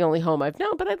time. It's the only home I've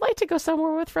known, but I'd like to go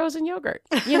somewhere with frozen yogurt.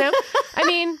 I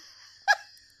mean,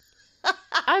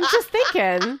 I'm just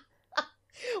thinking...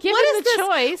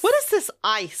 choice. What is this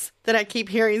ice that I keep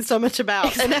hearing so much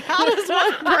about? And how does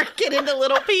one break it into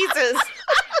little pieces?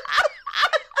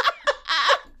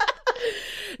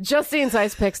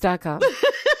 Justine'sIcePicks.com.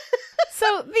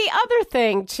 So the other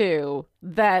thing, too,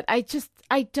 that I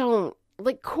don't...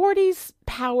 Like, Cordy's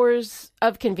powers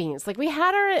of convenience. Like, we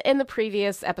had her in the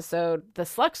previous episode. The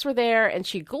Slux were there, and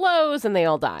she glows, and they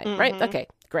all die, right? Okay.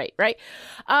 Great, right?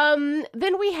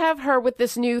 Then we have her with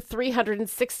this new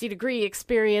 360-degree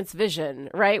experience vision,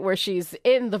 right? Where she's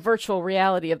in the virtual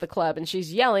reality of the club and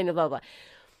she's yelling and blah, blah.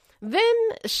 Then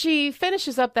she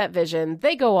finishes up that vision.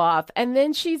 They go off and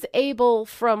then she's able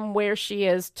from where she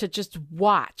is to just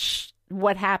watch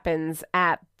what happens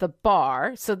at the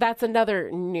bar. So that's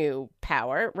another new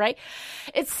power, right?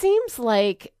 It seems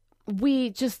like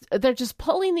they're just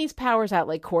pulling these powers out.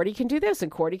 Like Cordy can do this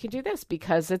and Cordy can do this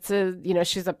because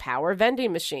she's a power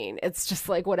vending machine. It's just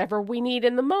like whatever we need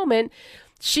in the moment,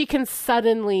 she can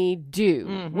suddenly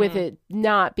do with it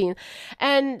not being,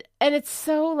 and it's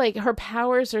so like her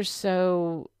powers are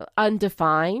so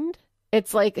undefined.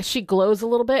 It's like she glows a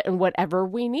little bit and whatever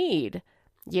we need,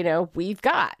 we've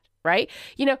got. Right?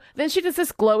 Then she does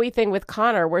this glowy thing with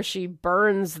Connor where she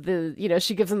burns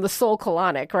she gives him the soul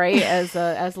colonic, right?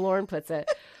 As Lauren puts it.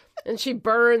 And she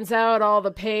burns out all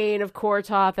the pain of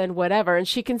Kortoth and whatever. And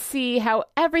she can see how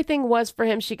everything was for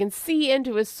him. She can see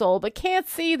into his soul, but can't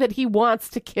see that he wants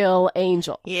to kill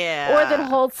Angel. Yeah. Or that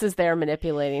Holtz is there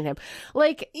manipulating him.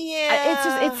 Like,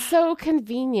 yeah. It's so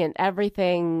convenient,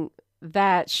 everything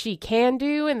that she can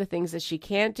do and the things that she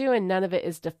can't do, and none of it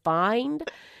is defined.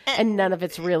 And none of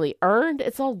it's really earned.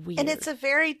 It's all weird. And it's a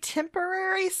very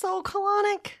temporary soul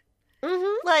colonic.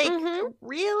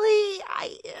 Really?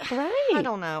 I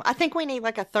don't know. I think we need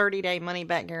like a 30-day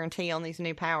money-back guarantee on these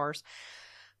new powers.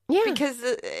 Yeah. Because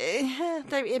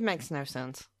it makes no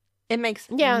sense. It makes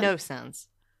no sense.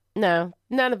 No,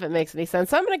 none of it makes any sense.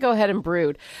 So I'm going to go ahead and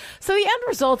brood. So the end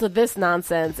result of this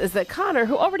nonsense is that Connor,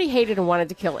 who already hated and wanted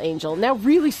to kill Angel, now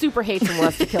really super hates and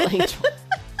wants to kill Angel.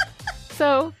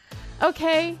 So...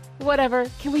 okay, whatever.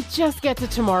 Can we just get to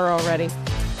tomorrow already?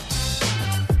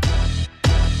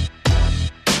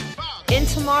 In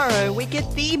Tomorrow, we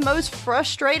get the most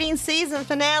frustrating season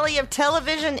finale of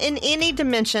television in any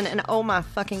dimension. And oh my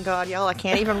fucking God, y'all, I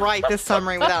can't even write this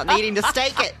summary without needing to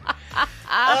stake it.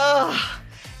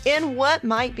 In what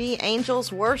might be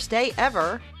Angel's worst day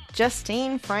ever,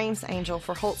 Justine frames Angel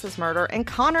for Holtz's murder, and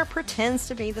Connor pretends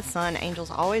to be the son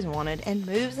Angel's always wanted and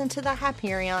moves into the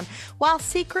Hyperion while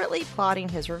secretly plotting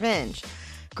his revenge.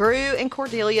 Gru and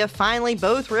Cordelia finally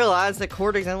both realize that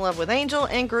Cordy's in love with Angel,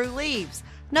 and Gru leaves.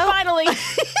 Finally!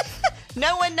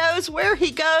 No one knows where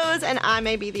he goes, and I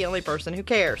may be the only person who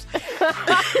cares.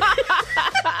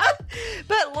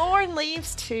 But Lauren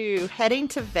leaves too, heading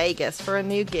to Vegas for a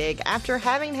new gig after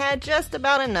having had just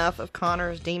about enough of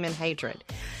Connor's demon hatred.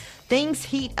 Things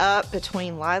heat up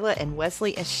between Lila and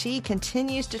Wesley as she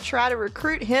continues to try to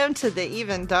recruit him to the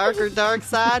even darker dark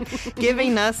side,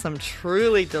 giving us some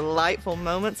truly delightful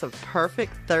moments of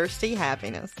perfect thirsty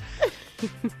happiness.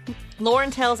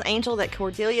 Lauren tells Angel that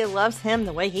Cordelia loves him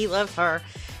the way he loves her.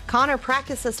 Connor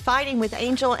practices fighting with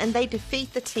Angel, and they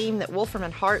defeat the team that Wolfram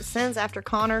and Hart sends after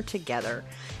Connor together.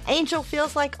 Angel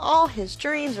feels like all his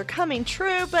dreams are coming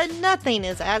true, but nothing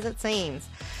is as it seems.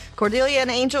 Cordelia and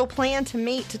Angel plan to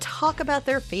meet to talk about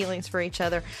their feelings for each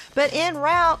other. But en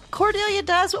route, Cordelia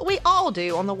does what we all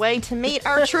do on the way to meet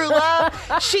our true love.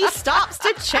 She stops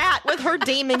to chat with her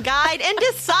demon guide and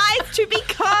decides to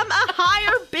become a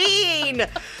higher being.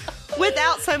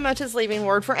 Without so much as leaving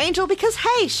word for Angel, because,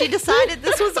 hey, she decided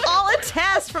this was all a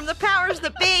test from the powers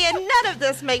that be, and none of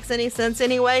this makes any sense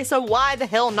anyway, so why the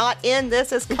hell not end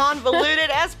this as convoluted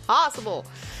as possible?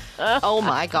 Oh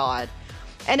my God.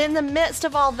 And in the midst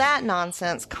of all that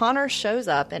nonsense, Connor shows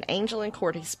up in Angel and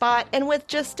Cordy's spot, and with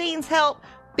Justine's help,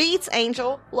 beats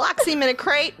Angel, locks him in a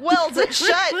crate, welds it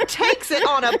shut, takes it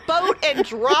on a boat, and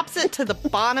drops it to the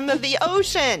bottom of the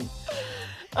ocean.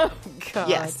 Oh, God.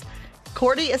 Yes.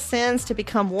 Cordy ascends to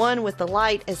become one with the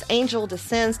light as Angel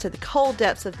descends to the cold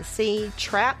depths of the sea,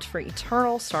 trapped for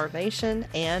eternal starvation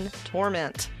and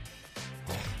torment.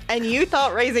 And you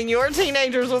thought raising your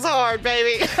teenagers was hard,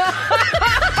 baby.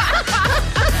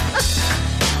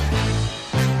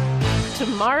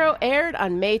 Tomorrow aired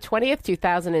on May 20th,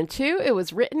 2002. It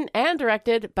was written and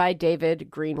directed by David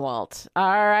Greenwalt.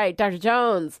 All right, Dr.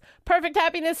 Jones. Perfect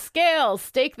happiness scale.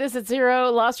 Stake this at 0.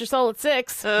 Lost your soul at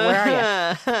 6.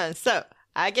 Where are you? So,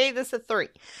 I gave this a 3.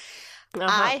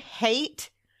 I hate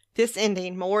this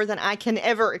ending more than I can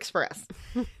ever express.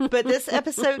 But this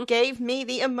episode gave me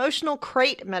the emotional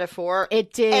crate metaphor.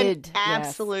 It did. An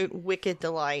absolute wicked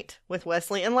delight with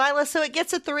Wesley and Lila. So it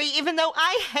gets a 3, even though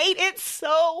I hate it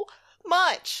so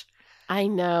much. I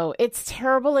know. It's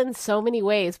terrible in so many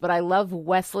ways, but I love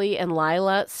Wesley and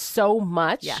Lila so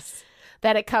much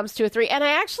that it comes to a 3. And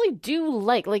I actually do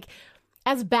like,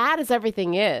 as bad as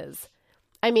everything is,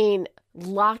 I mean,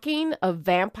 locking a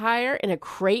vampire in a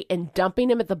crate and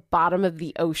dumping him at the bottom of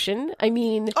the ocean. I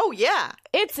mean... oh, yeah.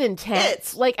 It's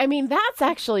intense. Like, I mean, that's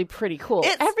actually pretty cool.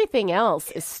 Everything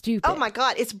else is stupid. Oh my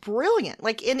God, it's brilliant.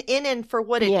 Like in and for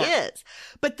what it is.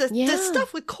 But the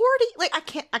stuff with Cordy, like I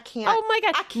can't. Oh my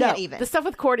God, I can't even. The stuff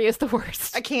with Cordy is the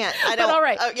worst. I can't. I don't. But all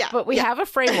right. But we have a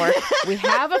framework. We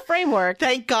have a framework.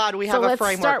 Thank God we have a framework.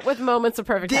 Let's start with moments of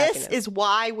perfect happiness. This is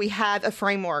why we have a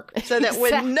framework, so that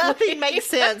when nothing makes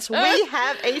sense, we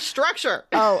have a structure.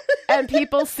 Oh, and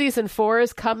people, season 4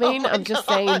 is coming. I'm just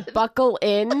saying, buckle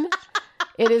in.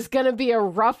 It is going to be a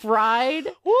rough ride.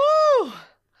 Woo!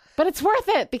 But it's worth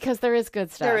it because there is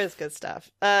good stuff. There is good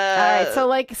stuff. All right. So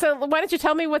why don't you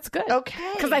tell me what's good?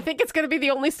 Okay. Because I think it's going to be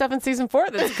the only stuff in season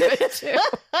 4 that's good, too.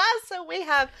 So we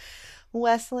have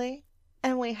Wesley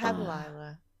and we have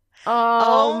Lila.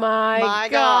 Oh my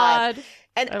God.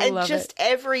 And just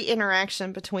every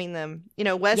interaction between them. You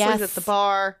know, Wesley's at the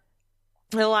bar.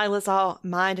 And Lila's all,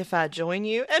 mind if I join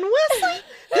you? And Wesley,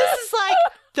 this is like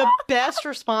the best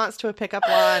response to a pickup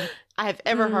line I have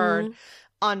ever heard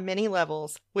on many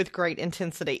levels with great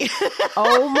intensity.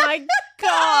 Oh my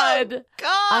God. Oh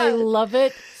God. I love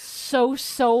it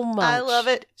so much. I love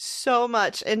it so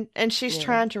much. And she's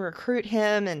trying to recruit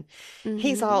him and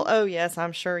he's all, oh yes,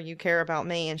 I'm sure you care about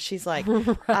me. And she's like,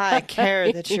 I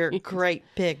care that your great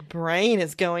big brain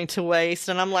is going to waste.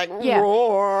 And I'm like,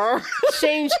 roar.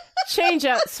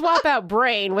 Swap out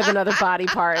brain with another body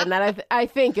part. And that I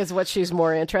think is what she's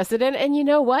more interested in. And you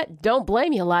know what? Don't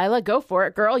blame you, Lila. Go for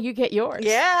it, girl. You get yours.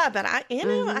 Yeah, but I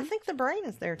think the brain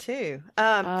is there too.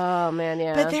 Oh man,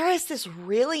 yeah. But there is this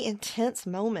really intense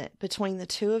moment between the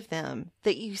two of them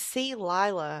that you see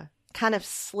Lila kind of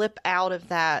slip out of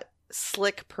that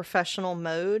slick professional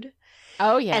mode.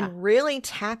 Oh, yeah. And really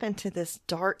tap into this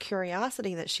dark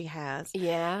curiosity that she has.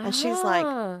 Yeah. And she's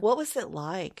like, what was it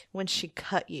like when she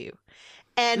cut you?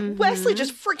 And Wesley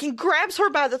just freaking grabs her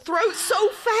by the throat so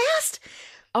fast.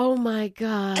 Oh, my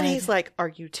God. And he's like, are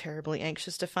you terribly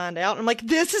anxious to find out? And I'm like,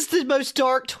 this is the most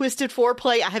dark, twisted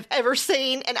foreplay I have ever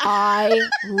seen. And I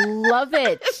love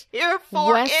it. Here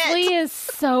for Wesley is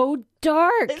so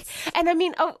dark. And I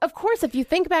mean, of course, if you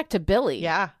think back to Billy.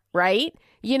 Yeah. Right?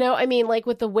 You know, I mean, like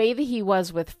with the way that he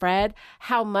was with Fred,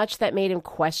 how much that made him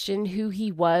question who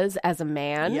he was as a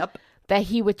man. Yep. That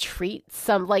he would treat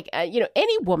some, like,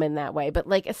 any woman that way, but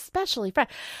like especially Fred.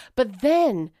 But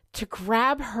then to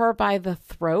grab her by the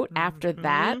throat after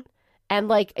that and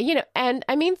like, and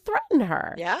I mean, threaten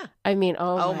her. Yeah. I mean,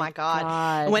 oh my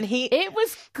God. It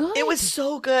was good. It was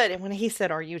so good. And when he said,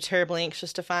 are you terribly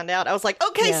anxious to find out? I was like,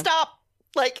 okay, stop.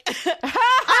 Like, I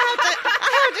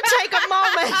have to take a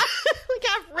moment. Like,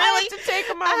 I have to take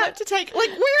a moment. I have to take, like,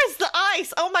 where's the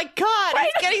ice? Oh my God.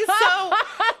 It's getting so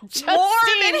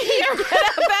warm in here. Get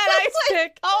out that ice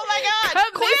pick. Oh my God.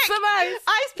 Cut Quick. me some ice.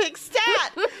 Ice pick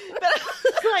stat. But I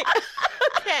was like,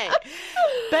 okay.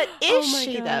 But is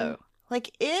she, though?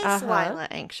 Like, is Lila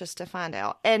anxious to find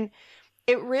out? And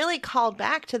it really called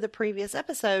back to the previous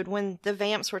episode when the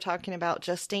Vamps were talking about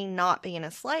Justine not being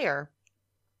a Slayer.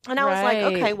 And I was like,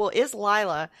 okay, well, is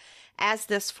Lila, as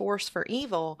this force for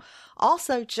evil,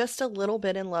 also just a little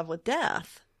bit in love with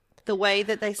death, the way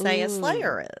that they say a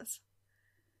Slayer is?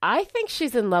 I think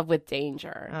she's in love with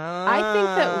danger. I think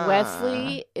that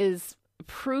Wesley is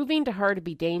proving to her to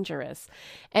be dangerous,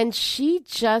 and she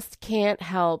just can't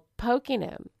help poking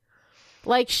him.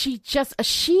 Like, she is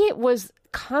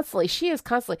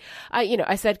constantly,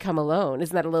 I said come alone.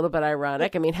 Isn't that a little bit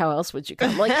ironic? I mean, how else would you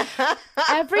come? Like,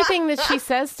 everything that she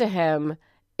says to him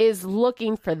is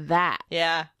looking for that.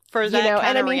 Yeah. For that kind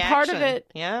and of I mean, reaction. part of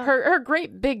it, her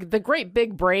great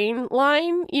big brain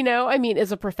line, I mean,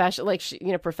 is a profession, like,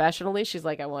 professionally, she's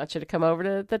like, I want you to come over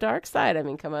to the dark side. I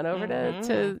mean, come on over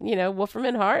to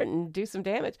Wolferman Hart and do some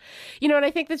damage. And I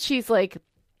think that she's like,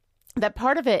 that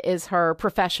part of it is her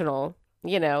professional,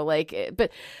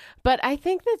 but I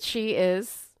think that she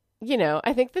is,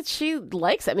 I think that she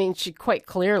likes it. I mean, she quite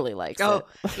clearly likes it. Oh,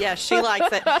 yeah, she likes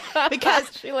it.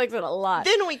 Because she likes it a lot.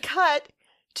 Then we cut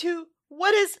to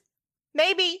what is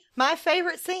maybe my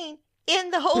favorite scene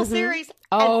in the whole series.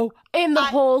 Oh, in the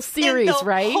whole series, in the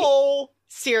right? whole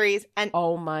series. And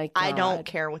oh my God. I don't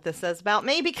care what this says about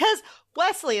me because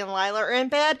Wesley and Lila are in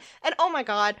bed. And oh my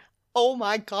God. Oh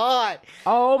my God.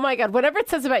 Oh my God. Whatever it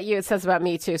says about you, it says about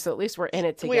me too. So at least we're in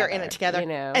it together. We are in it together.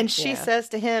 And she says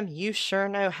to him, you sure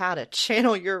know how to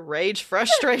channel your rage,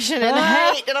 frustration, and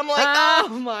hate. And I'm like,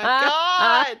 oh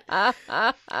my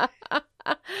God.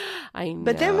 I know.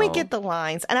 But then we get the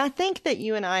lines. And I think that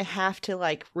you and I have to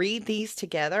like read these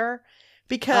together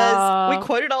because we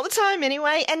quote it all the time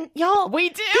anyway. And y'all, we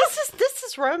do. This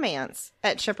is romance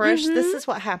at Chipperish. This is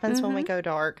what happens when we go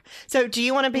dark. So do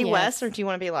you want to be Wes or do you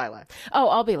want to be Lila? Oh,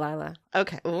 I'll be Lila.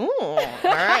 Okay. Ooh. All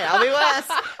right. I'll be Wes.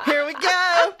 Here we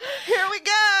go. Here we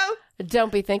go.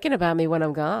 Don't be thinking about me when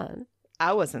I'm gone.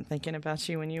 I wasn't thinking about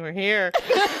you when you were here.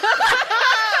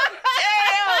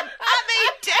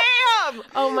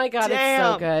 Oh my God, it's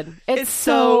so good. It's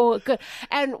so good.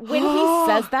 And when he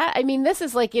says that, I mean, this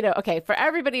is like, okay, for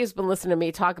everybody who's been listening to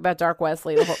me talk about Dark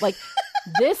Wesley,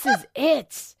 this is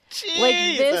it. Jesus. Like,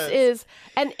 this is,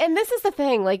 and this is the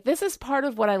thing, like, this is part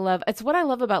of what I love. It's what I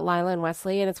love about Lila and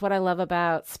Wesley, and it's what I love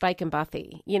about Spike and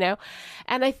Buffy,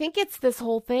 And I think it's this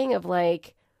whole thing of,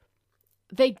 like,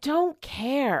 they don't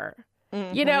care.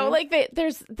 Like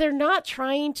they're not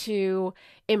trying to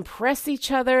impress each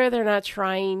other. They're not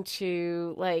trying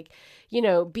to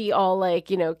be all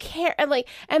care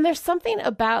and there's something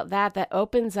about that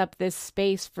opens up this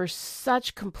space for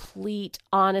such complete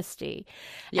honesty.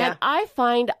 Yeah. And I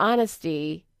find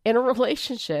honesty in a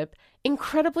relationship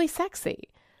incredibly sexy.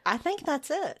 I think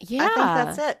that's it. Yeah. I think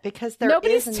that's it because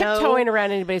nobody's tiptoeing around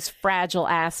anybody's fragile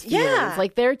ass feelings. Yeah.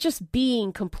 Like they're just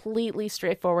being completely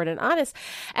straightforward and honest.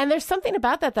 And there's something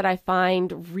about that I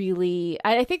find really,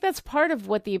 I think that's part of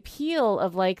what the appeal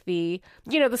of the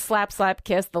slap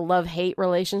kiss, the love-hate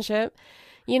relationship.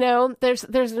 There's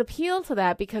an appeal to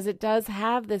that because it does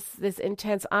have this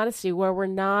intense honesty where we're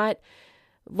not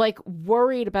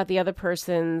worried about the other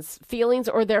person's feelings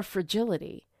or their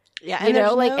fragility. Yeah, and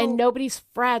and nobody's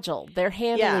fragile. They're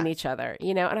handling each other,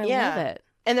 and I love it.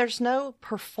 And there's no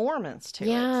performance to it.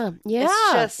 Yeah,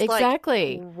 it's just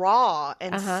exactly raw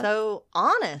and so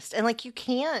honest. And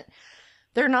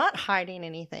they're not hiding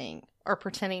anything or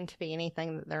pretending to be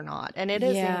anything that they're not. And it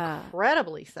is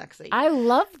incredibly sexy. I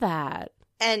love that.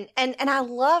 And I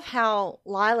love how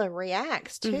Lila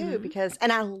reacts too, because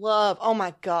I love, oh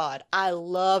my God, I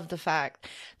love the fact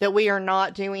that we are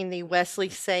not doing the Wesley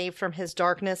saved from his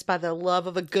darkness by the love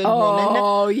of a good woman.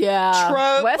 Oh yeah,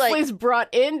 trope. Wesley's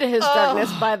brought into his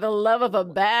darkness by the love of a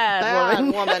bad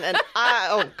woman. And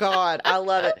oh God, I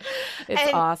love it.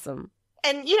 It's awesome.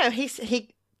 And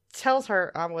he tells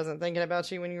her, I wasn't thinking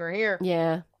about you when you were here.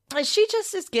 Yeah. And she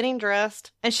just is getting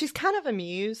dressed and she's kind of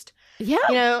amused.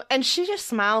 Yeah. And she just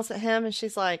smiles at him and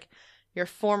she's like, your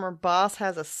former boss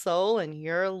has a soul and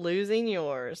you're losing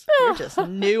yours. You're just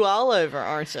new all over,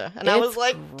 aren't you? And I was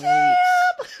like, damn.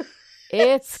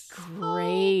 It's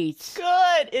great. So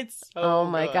good. It's so oh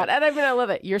my God. And I love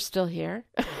it. You're still here.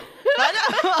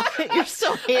 I know. You're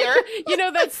still here.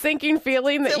 That sinking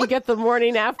feeling that you get the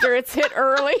morning after it's hit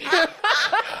early.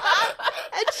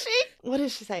 And what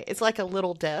does she say? It's like a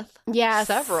little death. Yes.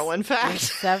 Several, in fact.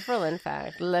 Several, in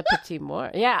fact. Le petit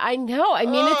mort. Yeah, I know. I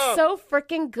mean, it's so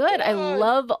freaking good. I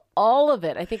love all of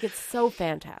it. I think it's so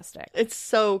fantastic. It's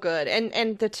so good.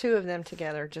 And the two of them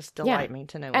together just delight me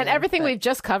to no end. And everything we've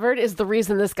just covered is the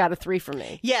reason this got a 3 from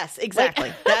me. Yes,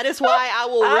 exactly. That is why I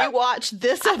will rewatch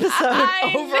this episode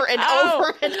over and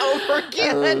over and over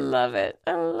again. I love it.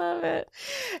 I love it.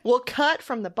 We'll cut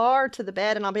from the bar to the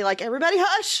bed and I'll be like, everybody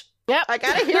hush. Yep. I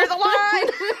gotta hear the line.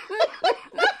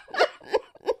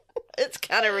 It's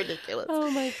kind of ridiculous. Oh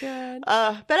my God.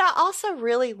 But I also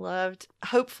really loved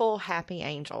Hopeful Happy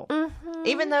Angel.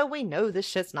 Even though we know this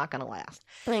shit's not gonna last.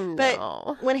 I know.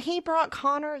 But when he brought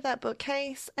Connor that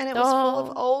bookcase and it was full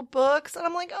of old books, and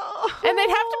I'm like, oh. And they'd have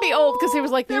to be old because he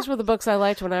was like, these were the books I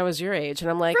liked when I was your age. And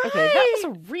I'm like, okay, that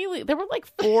was there were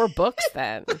 4 books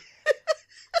then.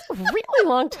 A really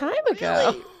long time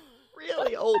ago.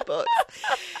 Really old books.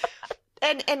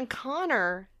 And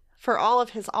Connor, for all of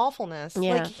his awfulness,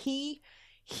 he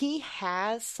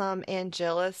has some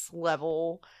Angelus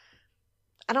level,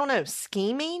 I don't know,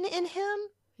 scheming in him.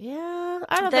 Yeah,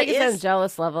 I don't think it's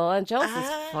Angelus level. Angelus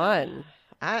is fun.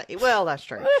 Well, that's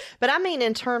true. But I mean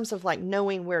in terms of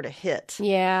knowing where to hit.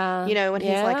 Yeah. When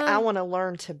he's like, I want to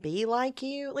learn to be like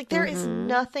you. There is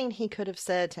nothing he could have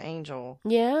said to Angel.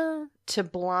 Yeah. To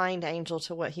blind Angel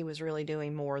to what he was really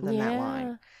doing more than that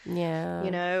line. Yeah.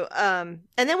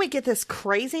 And then we get this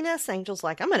craziness. Angel's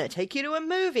like, I'm going to take you to a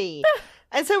movie.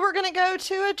 And so we're going to go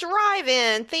to a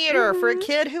drive-in theater for a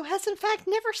kid who has, in fact,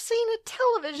 never seen a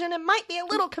television and might be a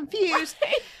little confused.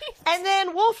 Right. And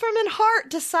then Wolfram and Hart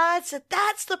decides that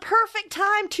that's the perfect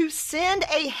time to send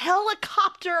a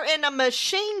helicopter and a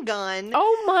machine gun.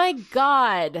 Oh, my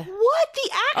God. What the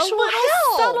actual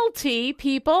hell? Subtlety,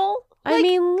 people. I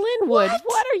mean, Linwood,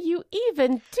 what are you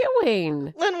even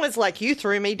doing? Linwood's like, you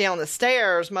threw me down the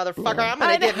stairs, motherfucker. I'm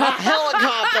going to get my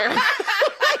helicopter.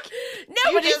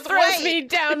 Nobody throws me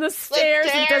down the stairs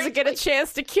and doesn't get a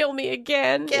chance to kill me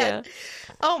again. Yeah.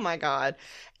 Oh, my God.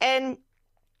 And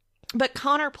But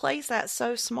Connor plays that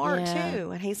so smart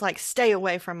too. And he's like, stay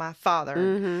away from my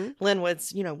father.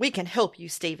 Linwood's, we can help you,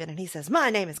 Stephen. And he says, my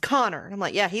name is Connor. And I'm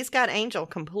like, yeah, he's got Angel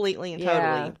completely and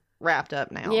totally wrapped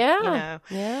up now. Yeah.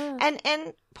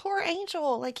 And poor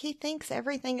Angel, like he thinks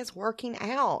everything is working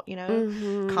out,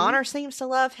 Connor seems to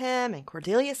love him and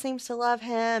Cordelia seems to love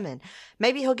him and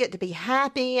maybe he'll get to be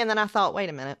happy. And then I thought, wait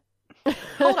a minute.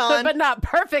 Hold on. But not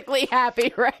perfectly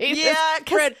happy, right? Yeah,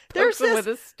 because there's this with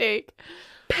a stake.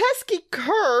 pesky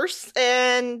curse,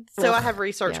 and so I have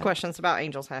research questions about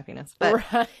Angel's happiness. But,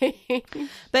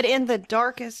 but in the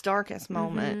darkest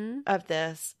moment of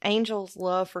this, Angel's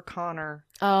love for Connor,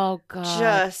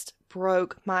 just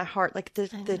broke my heart. Like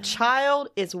the child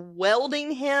is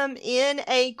welding him in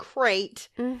a crate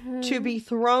to be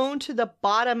thrown to the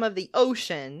bottom of the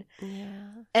ocean.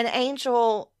 And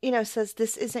Angel, says,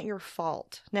 this isn't your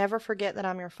fault. Never forget that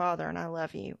I'm your father and I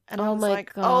love you. And I was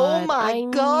like, oh my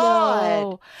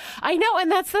God. I know.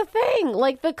 And that's the thing.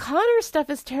 Like the Connor stuff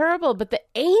is terrible, but the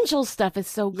Angel stuff is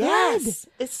so good. Yes,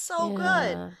 it's so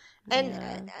good.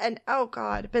 And oh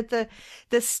God, but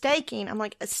the staking, I'm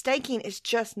like, staking is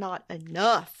just not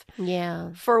enough.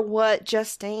 For what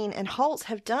Justine and Holtz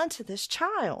have done to this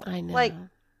child. I know. Like,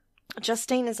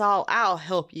 Justine is all, I'll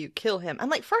help you kill him. I'm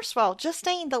like, first of all,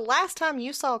 Justine, the last time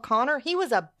you saw Connor, he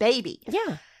was a baby.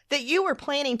 That you were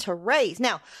planning to raise.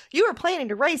 Now, you were planning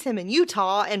to raise him in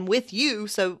Utah and with you,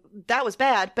 so that was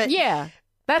bad. But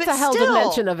that's a hell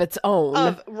dimension of its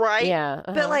own. Right? Yeah.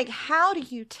 But like, how do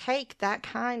you take that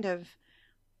kind of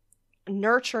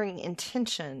nurturing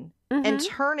intention and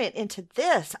turn it into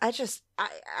this?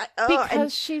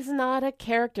 Because she's not a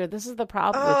character. This is the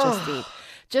problem with Justine.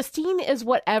 Justine is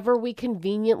whatever we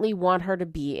conveniently want her to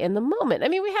be in the moment. I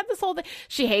mean, we had this whole thing.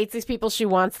 She hates these people. She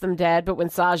wants them dead. But when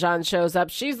Sajan shows up,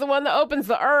 she's the one that opens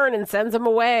the urn and sends him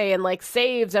away and like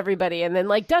saves everybody and then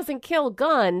like doesn't kill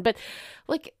Gunn. But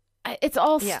like, it's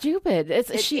all stupid.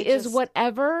 She is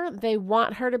whatever they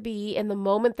want her to be in the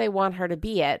moment they want her to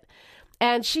be it.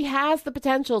 And she has the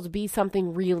potential to be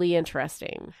something really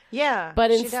interesting.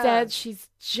 But instead, she's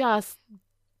just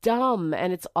dumb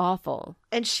and it's awful.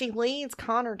 And she leads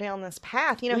Connor down this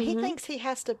path. He thinks he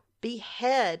has to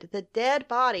behead the dead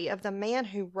body of the man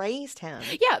who raised him.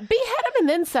 Yeah, behead him and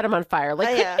then set him on fire.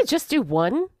 Like, couldn't you just do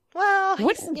one? Well,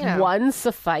 wouldn't one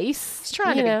suffice? He's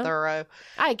trying to be thorough.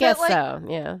 I guess so,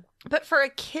 yeah. But for a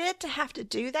kid to have to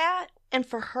do that and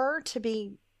for her to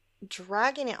be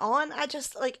dragging it on, I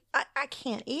just like I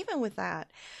can't even with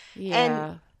that.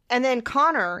 And then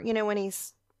Connor, when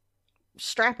he's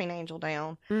strapping Angel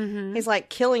down, he's like,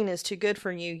 killing is too good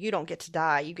for you. You don't get to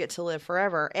die. You get to live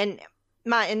forever. And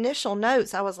my initial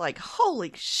notes, I was like,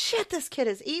 holy shit, this kid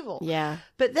is evil.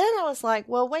 But then I was like,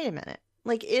 well, wait a minute.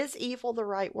 Like, is evil the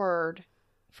right word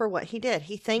for what he did?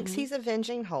 He thinks he's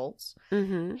avenging Holtz.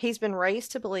 He's been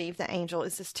raised to believe that Angel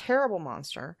is this terrible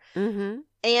monster.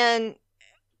 And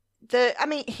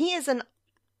he is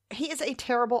a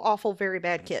terrible, awful, very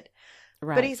bad kid.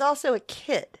 But he's also a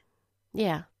kid.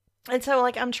 And so,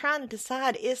 like, I'm trying to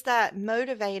decide, is that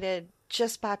motivated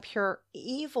just by pure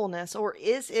evilness, or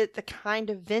is it the kind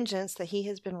of vengeance that he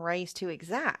has been raised to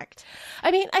exact?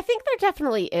 I mean, I think there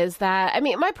definitely is that. I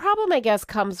mean, my problem, I guess,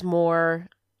 comes more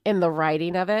in the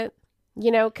writing of it,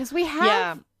 because we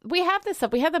have this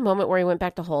stuff. We had the moment where he went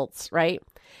back to Holtz, right?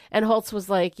 And Holtz was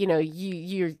like,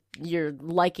 you're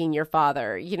liking your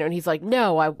father, and he's like,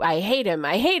 no, I hate him.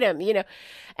 I hate him,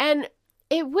 and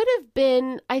it would have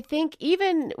been, I think,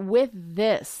 even with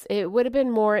this, it would have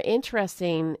been more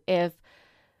interesting if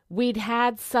we'd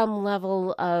had some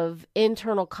level of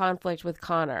internal conflict with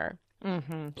Connor,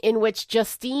 in which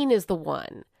Justine is the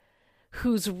one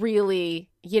who's really,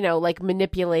 like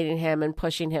manipulating him and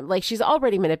pushing him. Like, she's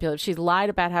already manipulative. She's lied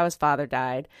about how his father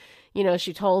died.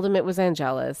 She told him it was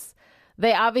Angelus.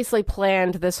 They obviously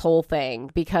planned this whole thing,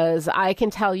 because I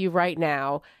can tell you right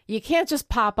now, you can't just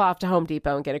pop off to Home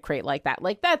Depot and get a crate like that.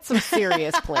 Like, that's some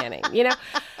serious planning,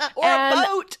 Or a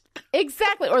boat.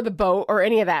 Exactly. Or the boat or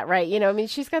any of that, right? I mean,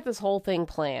 she's got this whole thing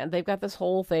planned. They've got this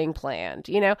whole thing planned,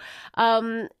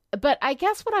 But I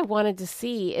guess what I wanted to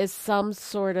see is some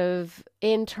sort of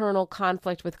internal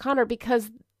conflict with Connor,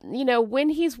 because when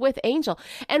he's with Angel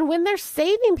and when they're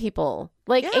saving people,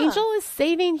 like Angel is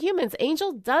saving humans.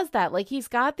 Angel does that. Like, he's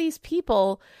got these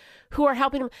people who are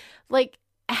helping him, like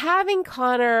having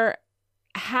Connor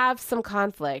have some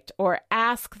conflict or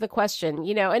ask the question,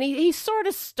 and he sort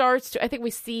of starts to, I think we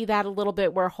see that a little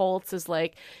bit where Holtz is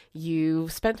like, you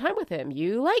spent time with him,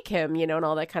 you like him, and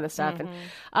all that kind of stuff. And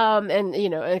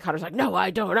Connor's like, no, I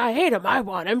don't. I hate him. I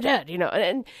want him dead,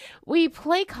 and we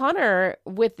play Connor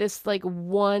with this like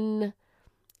one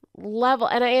level.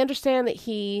 And I understand that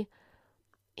he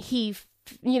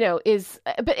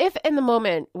but if in the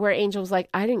moment where Angel was like,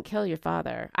 I didn't kill your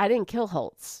father, I didn't kill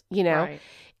Holtz, Right.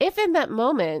 if in that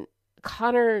moment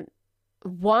Connor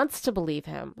wants to believe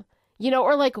him,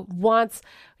 or like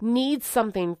needs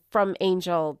something from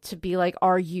Angel to be like,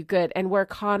 are you good? And where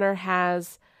Connor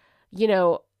has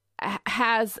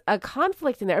a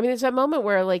conflict in there. I mean, there's a moment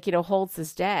where like, Holtz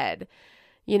is dead,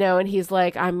 and he's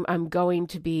like, I'm going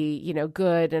to be,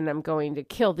 good, and I'm going to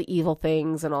kill the evil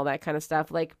things and all that kind of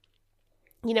stuff. Like,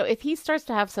 if he starts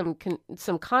to have some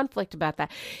conflict about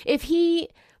that, if he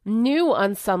knew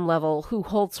on some level who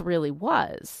Holtz really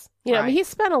was, I mean, he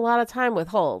spent a lot of time with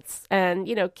Holtz, and,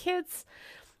 kids,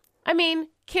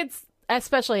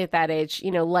 especially at that age,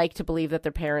 like to believe that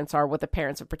their parents are what the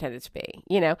parents have pretended to be,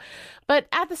 but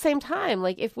at the same time,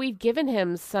 like if we've given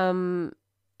him some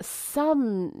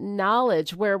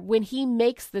knowledge where when he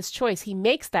makes this choice, he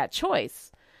makes that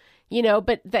choice,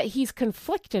 but that he's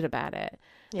conflicted about it,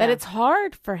 that it's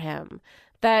hard for him,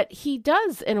 that he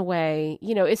does in a way,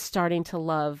 is starting to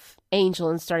love Angel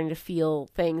and starting to feel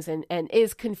things and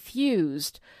is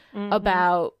confused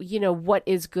about, what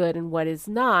is good and what is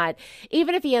not.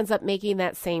 Even if he ends up making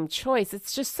that same choice,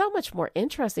 it's just so much more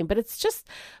interesting, but it's just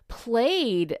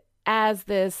played as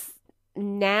this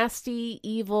nasty,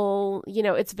 evil,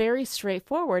 it's very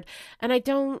straightforward. And I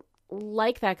don't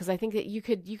like that because I think that you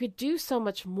could do so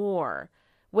much more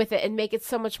with it and make it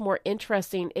so much more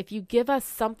interesting if you give us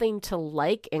something to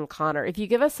like in Connor, if you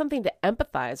give us something to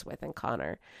empathize with in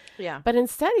Connor. Yeah. But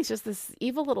instead, he's just this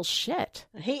evil little shit.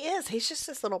 He is. He's just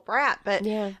this little brat. But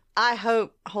I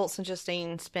hope Holtz and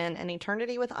Justine spend an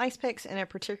eternity with ice picks in a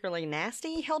particularly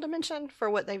nasty hell dimension for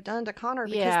what they've done to Connor,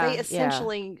 because they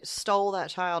essentially stole that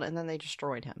child and then they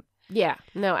destroyed him. Yeah.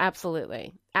 No,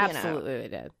 absolutely. Absolutely they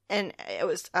did. And it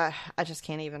was, I just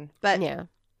can't even. But yeah.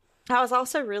 I was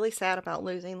also really sad about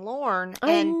losing Lorne.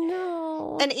 I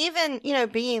know. And even,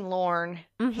 being Lorne,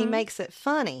 he makes it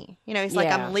funny. He's like,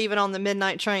 I'm leaving on the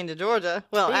midnight train to Georgia.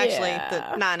 Well, actually, the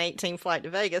 9:18 flight to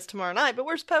Vegas tomorrow night. But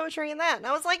where's poetry in that? And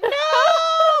I was like, no,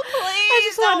 please. I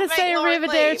just wanted to say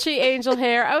Arrivederci, Angel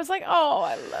Hair. I was like, oh,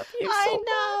 I love you so much.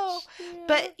 Yeah.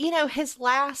 But, his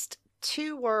last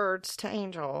 2 words to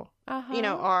Angel,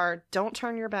 are don't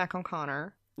turn your back on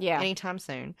Connor. Yeah. Anytime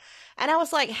soon. And I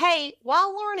was like, hey,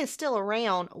 while Lorne is still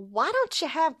around, why don't you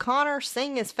have Connor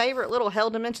sing his favorite little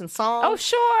Hell Dimension song? Oh,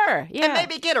 sure. Yeah. And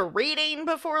maybe get a reading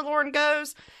before Lorne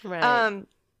goes. Right.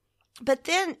 But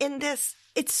then in this,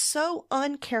 it's so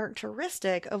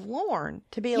uncharacteristic of Lorne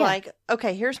to be like,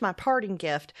 okay, here's my parting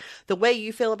gift. The way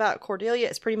you feel about Cordelia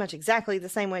is pretty much exactly the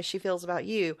same way she feels about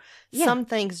you. Yeah. Some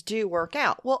things do work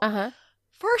out. Well,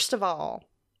 first of all,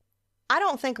 I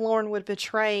don't think Lorne would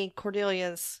betray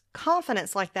Cordelia's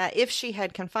confidence like that if she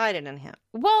had confided in him.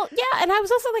 Well, yeah, and I was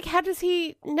also like, how does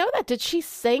he know that? Did she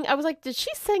sing? I was like, did she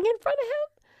sing in front of him?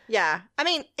 Yeah. I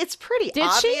mean, it's pretty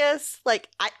obvious. Like,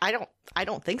 I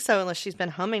don't think so unless she's been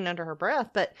humming under her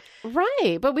breath, but...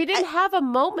 Right, but we didn't have a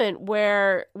moment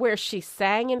where she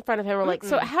sang in front of him. Or like,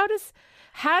 so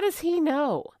how does he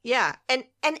know? Yeah, and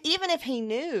even if he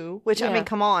knew, which, I mean,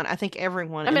 come on, I think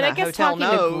everyone in that I guess hotel talking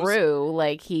knows. to Gru,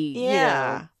 like he,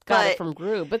 got it from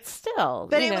Gru, but still.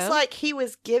 But it was like he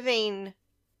was giving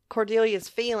Cordelia's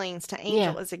feelings to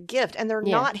Angel as a gift, and they're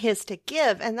not his to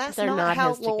give, and that's not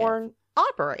how Lorne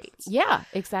operates. Yeah,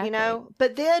 exactly.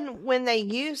 But then when they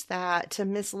use that to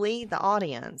mislead the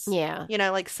audience,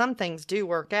 like some things do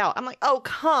work out. I'm like, oh,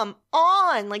 come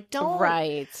on. Like, don't.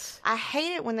 Right. I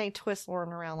hate it when they twist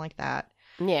Lorne around like that.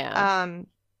 Yeah.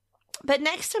 But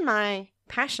next to my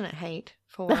passionate hate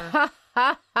for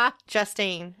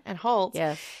Justine and Holtz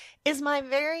is my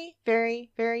very,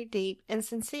 very, very deep and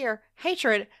sincere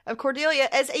hatred of Cordelia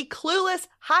as a clueless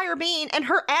higher being and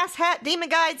her asshat demon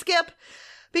guide Skip.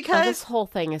 Because this whole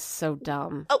thing is so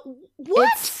dumb. What?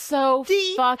 It's so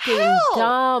fucking hell?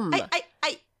 dumb. I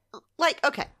like,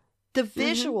 okay. The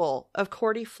visual of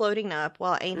Cordy floating up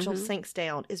while Angel sinks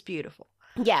down is beautiful.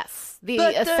 Yes. The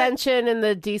ascension and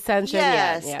the descension.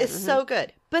 Yes, it's so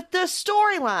good. But the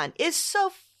storyline is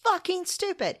so fucking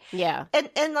stupid. Yeah.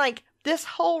 And like, this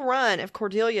whole run of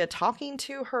Cordelia talking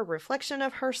to her reflection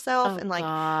of herself and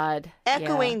like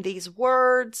echoing these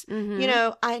words,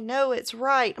 I know it's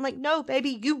right. I'm like, no,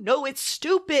 baby, it's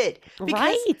stupid.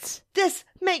 Because this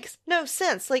makes no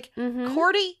sense. Like,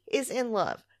 Cordy is in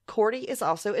love. Cordy is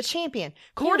also a champion.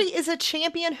 Cordy is a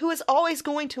champion who is always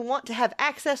going to want to have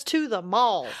access to the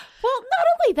mall. Well, not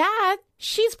only that,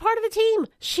 she's part of the team.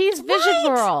 She's Vision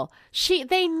Girl.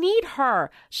 They need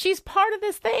her. She's part of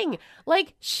this thing.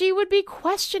 Like, she would be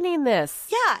questioning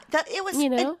this. Yeah, it was, you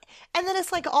know? And then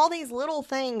it's like all these little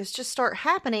things just start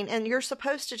happening, and you're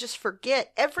supposed to just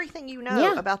forget everything you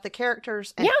know about the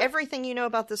characters and everything you know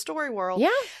about the story world. Yeah.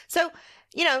 So,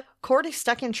 you know, Cordy's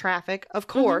stuck in traffic, of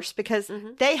course, because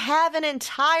they have an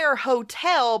entire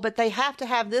hotel, but they have to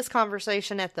have this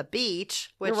conversation at the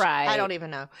beach, which I don't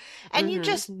even know. And you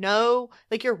just know,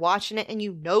 like, you're watching it and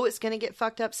you know it's going to get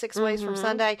fucked up 6 ways from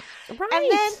Sunday. Right.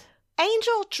 And then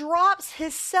Angel drops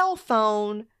his cell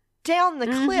phone down the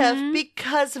cliff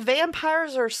because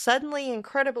vampires are suddenly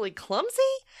incredibly clumsy.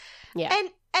 Yeah.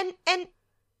 And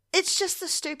it's just the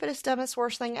stupidest, dumbest,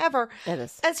 worst thing ever. It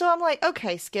is. And so I'm like,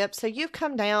 okay, Skip, so you've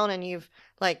come down and you've,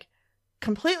 like,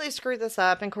 completely screwed this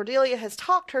up, and Cordelia has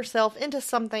talked herself into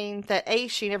something that A,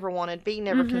 she never wanted, B,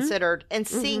 never considered, and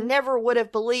C, never would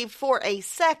have believed for a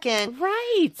second.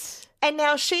 Right. And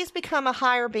now she's become a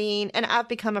higher being, and I've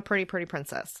become a pretty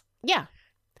princess. Yeah.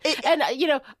 And, you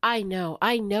know, I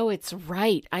know it's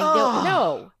right. I know.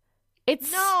 No.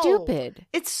 It's stupid.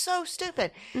 It's so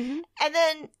stupid. And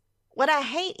then what I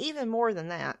hate even more than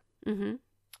that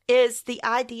is the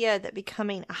idea that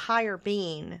becoming a higher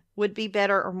being would be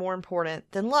better or more important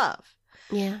than love.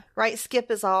 Yeah. Right? Skip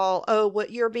is all,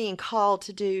 what you're being called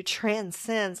to do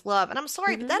transcends love. And I'm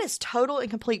sorry, but that is total and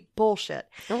complete bullshit.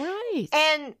 Right.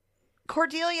 And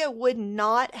Cordelia would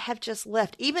not have just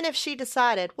left, even if she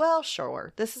decided, well,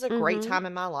 sure, this is a great time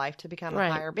in my life to become a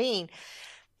higher being.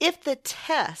 If the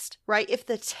test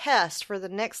for the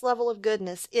next level of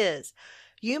goodness is,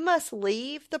 you must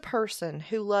leave the person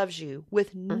who loves you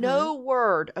with no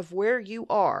word of where you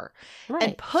are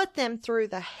and put them through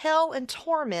the hell and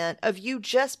torment of you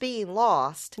just being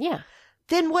lost. Yeah.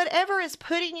 Then whatever is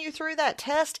putting you through that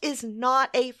test is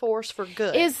not a force for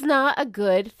good. Is not a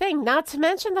good thing. Not to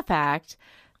mention the fact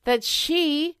that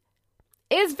she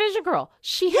is Vision Girl.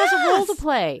 She has a role to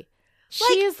play.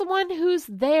 She is the one who's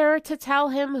there to tell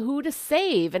him who to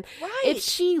save. And if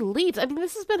she leaves, I mean,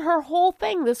 this has been her whole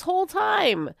thing this whole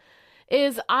time,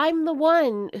 is I'm the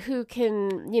one who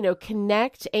can, you know,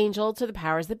 connect Angel to the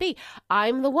powers that be.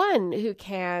 I'm the one who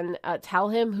can tell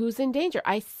him who's in danger.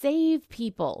 I save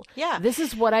people. Yeah. This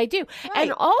is what I do. Right.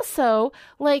 And also,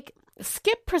 like,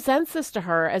 Skip presents this to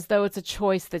her as though it's a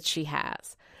choice that she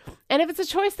has. And if it's a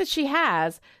choice that she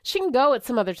has, she can go at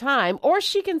some other time, or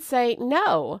she can say,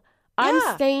 no, I'm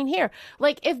staying here.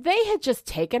 Like, if they had just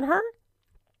taken her,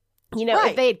 you know,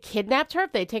 if they had kidnapped her,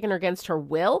 if they had taken her against her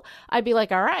will, I'd be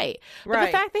like, all right. But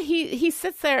the fact that he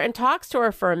sits there and talks to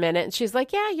her for a minute and she's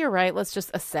like, yeah, you're right. Let's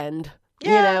just ascend. Yeah,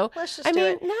 you know, let's just do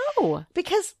it. No.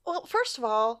 Because, well, first of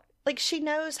all, like, she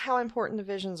knows how important the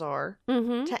visions are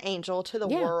to Angel, to the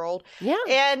world. Yeah.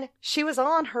 And she was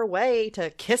on her way to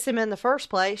kiss him in the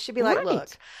first place. She'd be like, look,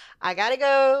 I got to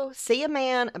go see a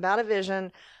man about a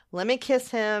vision. Let me kiss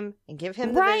him and give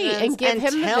him the visions and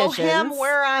tell him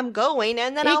where I'm going,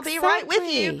 and then I'll be right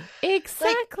with you.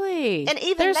 Exactly. Like, and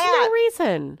even there's that no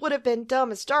reason would have been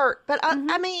dumb as dirt. But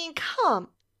I mean, come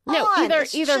on. Either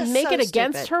It's make so it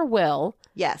against stupid. her will.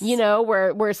 Yes. You know,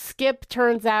 where Skip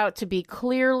turns out to be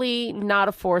clearly not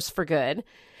a force for good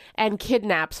and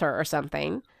kidnaps her or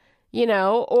something, you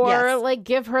know, or like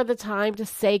give her the time to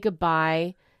say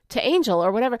goodbye to Angel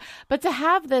or whatever. But to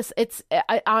have this,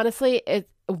 honestly, it's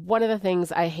one of the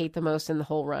things I hate the most in the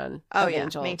whole run. Oh, of yeah,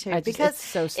 Angel. me too. Because it's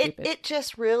so stupid. It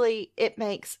just really, it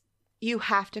makes you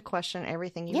have to question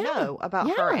everything you know about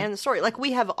her and the story. Like,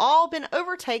 we have all been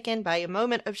overtaken by a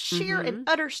moment of sheer and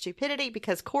utter stupidity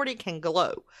because Cordy can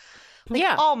glow. Like,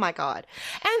 oh my God.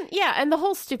 And the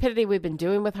whole stupidity we've been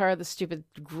doing with her, the stupid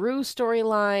Gru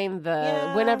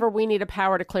storyline, whenever we need a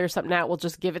power to clear something out, we'll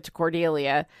just give it to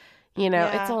Cordelia. You know,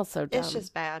 it's all so dumb. It's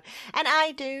just bad. And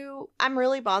I'm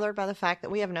really bothered by the fact that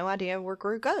we have no idea where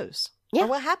Gru goes. Yeah. Or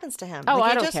what happens to him. Oh,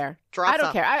 like, I don't care. I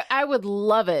don't care. I would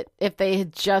love it if they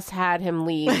had just had him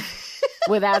leave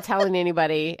without telling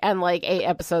anybody. And like 8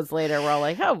 episodes later, we're all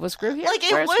like, oh, was Gru here? Like,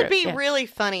 it would be really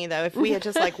funny, though, if we had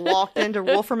just like walked into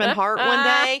Wolfram and Hart one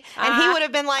day and he would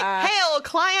have been like, hey, old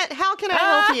client, how can I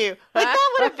help you? Like, that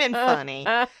would have been funny.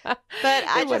 But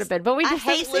it would have been. But we just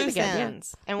hate don't see it loose again.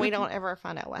 ends. And we don't ever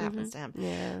find out what happens to him.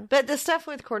 Yeah. But the stuff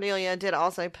with Cordelia did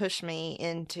also push me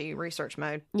into research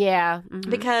mode. Yeah.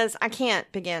 Because I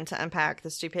can't begin to unpack the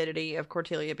stupidity of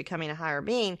Cordelia becoming a higher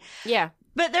being. Yeah.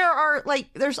 But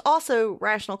there's also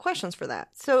rational questions for that.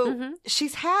 So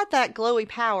she's had that glowy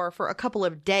power for a couple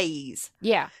of days.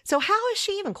 Yeah. So how is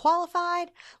she even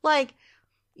qualified? Like,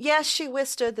 yes, she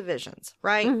withstood the visions,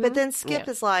 right? Mhm. But then Skip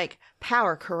is like,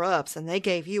 power corrupts, and they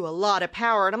gave you a lot of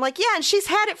power. And I'm like, yeah, and she's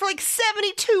had it for like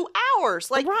 72 hours.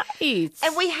 Like, right.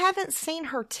 And we haven't seen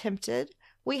her tempted.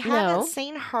 We haven't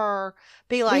seen her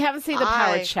be like, we haven't seen the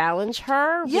power challenge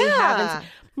her. Yeah. We haven't,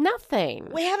 nothing.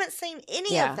 We haven't seen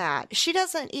any of that. She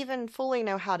doesn't even fully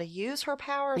know how to use her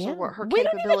powers or what her we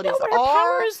capabilities don't even know what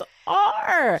her powers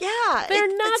are. Yeah.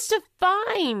 They're not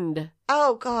defined.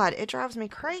 Oh, God. It drives me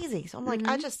crazy. So I'm like,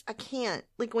 I can't.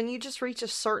 Like, when you just reach a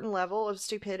certain level of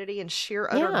stupidity and sheer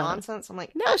utter nonsense, I'm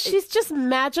like, no, she's just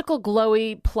magical,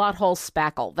 glowy, plot hole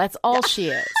spackle. That's all she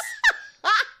is.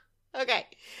 Okay.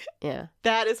 Yeah.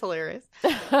 That is hilarious.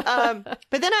 But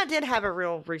then I did have a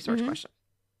real research question.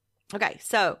 Okay,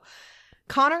 so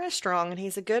Connor is strong and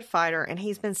he's a good fighter and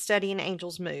he's been studying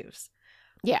Angel's moves.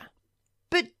 Yeah.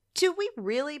 But do we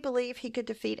really believe he could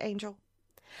defeat Angel?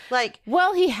 Like,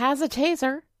 well, he has a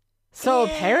taser. So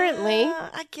apparently,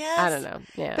 I guess. I don't know.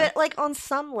 Yeah. But like on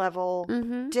some level,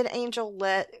 did Angel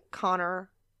let Connor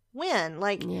win?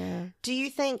 Like, do you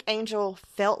think Angel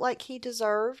felt like he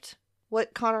deserved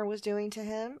what Connor was doing to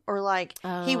him? Or like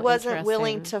he wasn't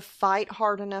willing to fight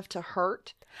hard enough to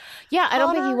hurt? Yeah, I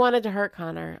don't think he wanted to hurt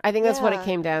Connor. I think that's what it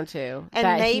came down to. And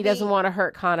that he doesn't want to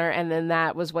hurt Connor, and then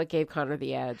that was what gave Connor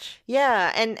the edge.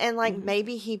 Yeah, and like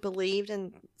maybe he believed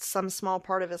in some small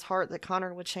part of his heart that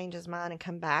Connor would change his mind and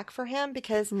come back for him,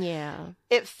 because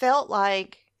it felt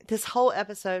like this whole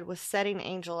episode was setting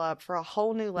Angel up for a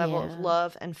whole new level of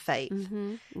love and faith.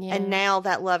 And now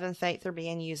that love and faith are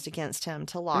being used against him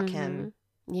to lock him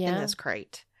in this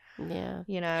crate. Yeah.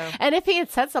 You know? And if he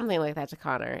had said something like that to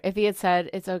Connor, if he had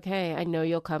said, it's okay, I know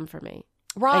you'll come for me.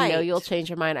 Right. I know you'll change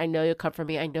your mind. I know you'll come for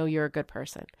me. I know you're a good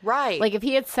person. Right. Like if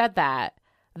he had said that,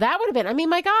 that would have been, I mean,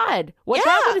 my God, what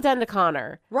that would have done to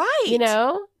Connor. Right. You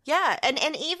know? Yeah. And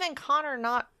even Connor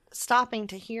not stopping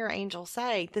to hear Angel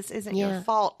say, this isn't your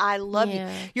fault. I love you.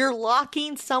 You're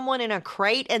locking someone in a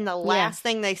crate and the last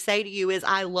thing they say to you is,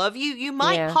 I love you. You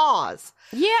might pause.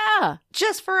 Yeah.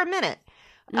 Just for a minute.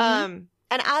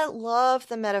 And I love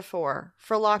the metaphor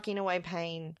for locking away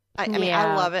pain. I mean,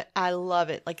 I love it. I love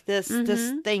it. Like this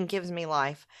thing gives me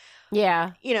life.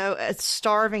 Yeah. You know, a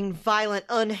starving, violent,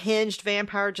 unhinged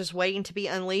vampire just waiting to be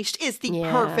unleashed is the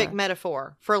perfect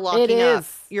metaphor for locking up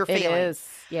your feelings. It is.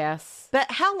 Yes. But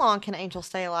how long can Angel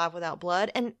stay alive without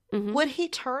blood? And would he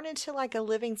turn into like a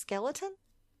living skeleton?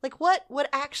 Like what would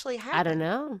actually happen? I don't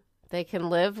know. They can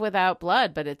live without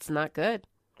blood, but it's not good.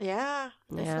 Yeah,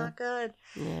 it's not good.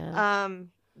 Yeah.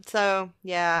 So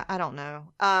yeah, I don't know.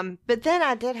 But then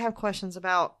I did have questions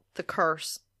about the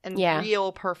curse and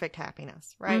real perfect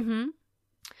happiness, right?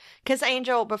 Because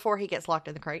Angel, before he gets locked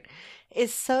in the crate,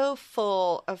 is so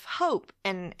full of hope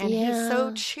and he's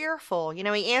so cheerful. You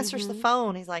know, he answers the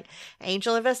phone. He's like,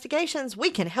 Angel Investigations,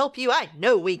 we can help you. I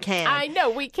know we can. I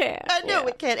know we can. I know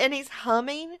we can. And he's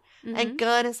humming. And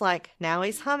Gunn is like, now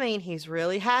he's humming. He's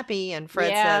really happy. And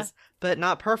Fred says, but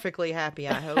not perfectly happy,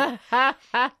 I hope.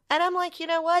 And I'm like, you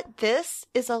know what? This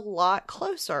is a lot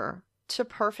closer to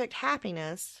perfect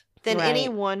happiness than any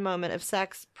one moment of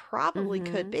sex probably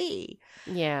could be.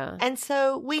 Yeah. And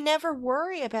so we never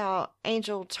worry about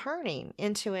Angel turning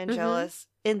into Angelus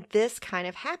in this kind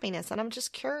of happiness. And I'm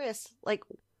just curious, like,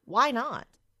 why not?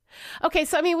 Okay,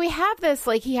 so I mean, we have this,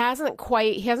 like, he hasn't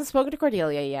spoken to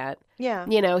Cordelia yet. Yeah.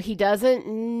 You know, he doesn't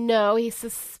know, he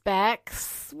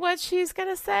suspects what she's going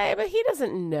to say, but he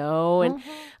doesn't know.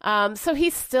 And so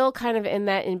he's still kind of in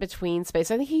that in-between space.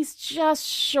 I think he's just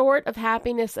short of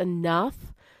happiness enough,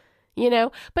 you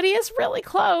know, but he is really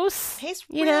close. He's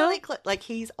really close. Like,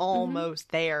 he's almost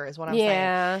there is what I'm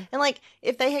saying. And, like,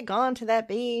 if they had gone to that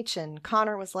beach and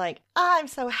Connor was like, I'm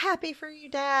so happy for you,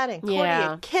 Dad, and Cordy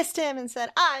had kissed him and said,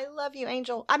 I love you,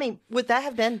 Angel. I mean, would that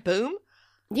have been boom?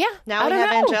 Yeah. Now we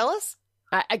have Angelus?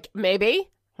 Maybe.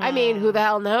 I mean, who the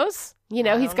hell knows? You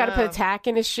know, he's got to put a tack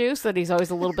in his shoe so that he's always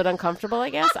a little bit uncomfortable, I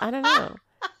guess. I don't know.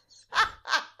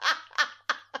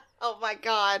 Oh my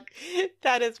God.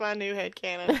 That is my new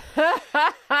headcanon.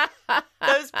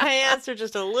 Those pants are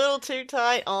just a little too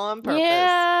tight on purpose.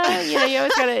 Yeah, you know, you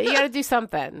always gotta do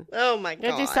something. Oh my God. You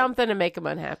gotta do something to make him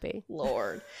unhappy.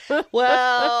 Lord.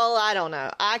 Well, I don't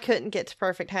know. I couldn't get to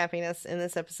perfect happiness in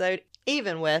this episode,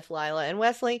 even with Lila and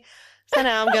Wesley. So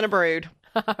now I'm gonna brood.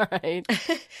 All right.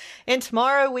 And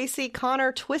tomorrow we see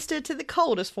Connor twisted to the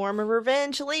coldest form of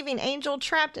revenge, leaving Angel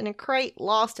trapped in a crate,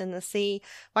 lost in the sea,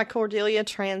 while Cordelia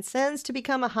transcends to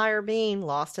become a higher being,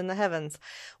 lost in the heavens.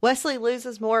 Wesley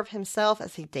loses more of himself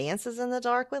as he dances in the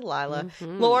dark with Lila.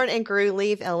 Lord and Gru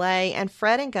leave L.A., and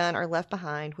Fred and Gunn are left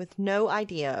behind with no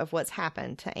idea of what's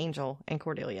happened to Angel and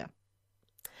Cordelia.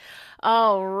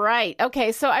 All right.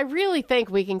 Okay, so I really think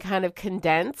we can kind of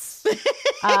condense.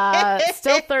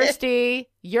 Still Thirsty,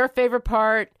 your favorite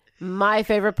part, my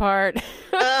favorite part.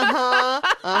 Oh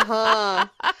yeah.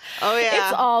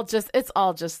 It's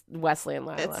all just Wesley and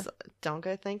Lila. Don't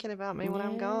go thinking about me when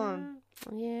I'm gone.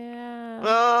 Yeah.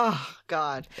 Oh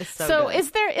God. It's so good.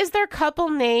 is their couple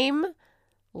name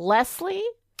Leslie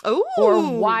Ooh. or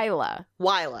Wyla?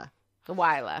 Wyla.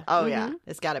 Oh yeah.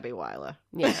 It's got to be Wyla.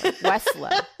 Yeah.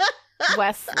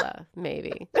 Westla,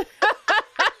 maybe.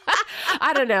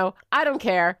 I don't know. I don't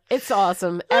care. It's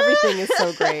awesome. Everything is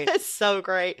so great. It's so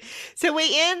great. So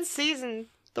we end season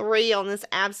 3 on this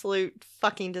absolute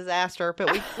fucking disaster,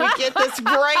 but we get this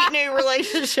great new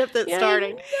relationship that's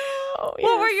starting.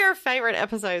 What were your favorite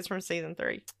episodes from season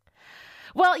 3?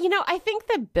 Well, I think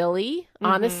that Billy,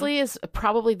 honestly, is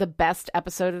probably the best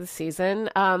episode of the season.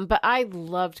 But I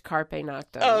loved Carpe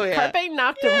Noctem. Oh, yeah. Carpe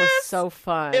Noctem was so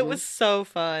fun. It was so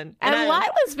fun. And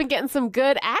Lila's been getting some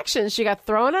good action. She got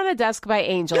thrown on a desk by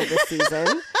Angel this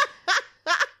season.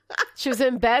 She was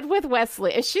in bed with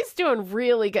Wesley, and she's doing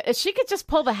really good. If she could just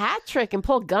pull the hat trick and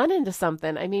pull a gun into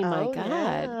something, I mean, my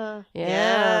God.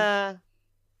 Yeah.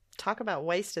 Talk about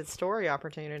wasted story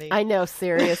opportunity. I know,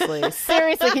 seriously.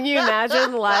 Can you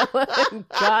imagine Lila and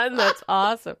gun? That's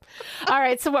awesome. All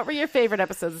right, so what were your favorite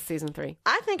episodes of season 3?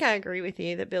 I think I agree with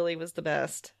you that Billy was the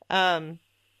best. But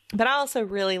I also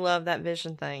really love that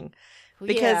vision thing.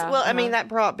 Because, I mean, that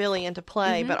brought Billy into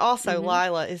play, but also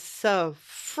Lila is so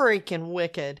freaking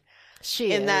wicked.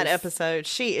 She in that episode.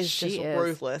 She is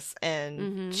ruthless,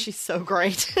 and she's so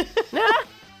great.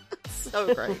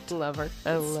 So great. Love her.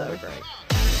 I love her. Great.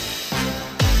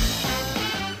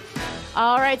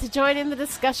 All right, to join in the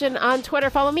discussion on Twitter,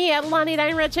 follow me at Lonnie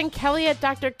Deinrich and Kelly at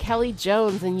Dr. Kelly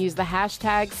Jones and use the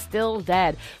hashtag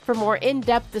StillDead. For more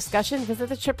in-depth discussion, visit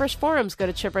the Chipperish forums. Go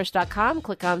to chipperish.com,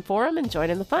 click on forum, and join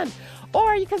in the fun.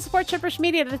 Or you can support Chipperish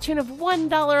Media to the tune of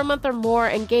 $1 a month or more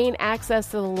and gain access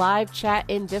to the live chat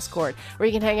in Discord, where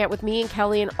you can hang out with me and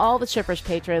Kelly and all the Chipperish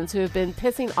patrons who have been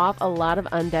pissing off a lot of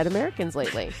undead Americans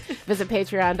lately. Visit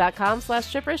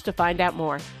patreon.com/Chipperish to find out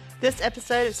more. This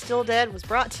episode of Still Dead was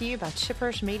brought to you by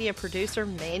Chipperish Media producer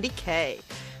Mandy Kay.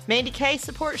 Mandy Kay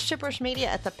supports Chipperish Media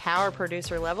at the power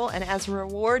producer level and as a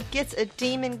reward gets a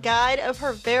demon guide of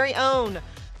her very own.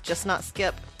 Just not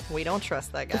Skip. We don't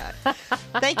trust that guy.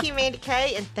 Thank you, Mandy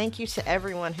Kay, and thank you to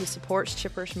everyone who supports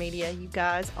Chipperish Media. You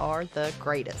guys are the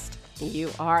greatest.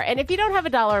 You are. And if you don't have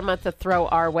 $1 a month to throw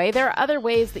our way, there are other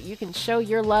ways that you can show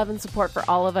your love and support for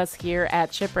all of us here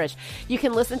at Chipperish. You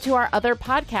can listen to our other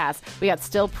podcasts. We got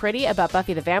Still Pretty about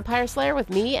Buffy the Vampire Slayer with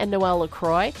me and Noelle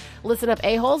LaCroix. Listen Up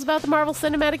A-Holes about the Marvel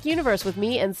Cinematic Universe with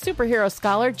me and superhero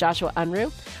scholar Joshua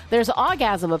Unruh. There's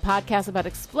Augasm, a podcast about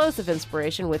explosive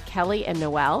inspiration with Kelly and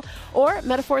Noelle. Or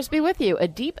Metaphors Be With You, a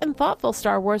deep and thoughtful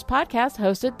Star Wars podcast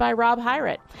hosted by Rob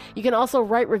Hyrett. You can also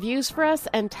write reviews for us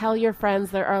and tell your friends.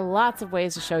 There are lots of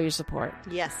ways to show your support.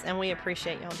 Yes, and we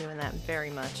appreciate y'all doing that very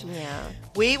much. Yeah.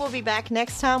 We will be back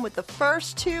next time with the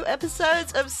first 2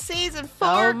 episodes of season 4.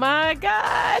 Oh my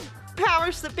God.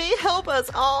 Powers that be, help us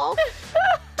all.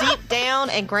 Deep Down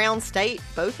and Ground State,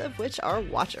 both of which are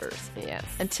watchers. Yes.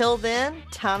 Until then,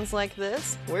 times like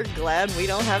this, we're glad we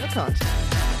don't have a conscience.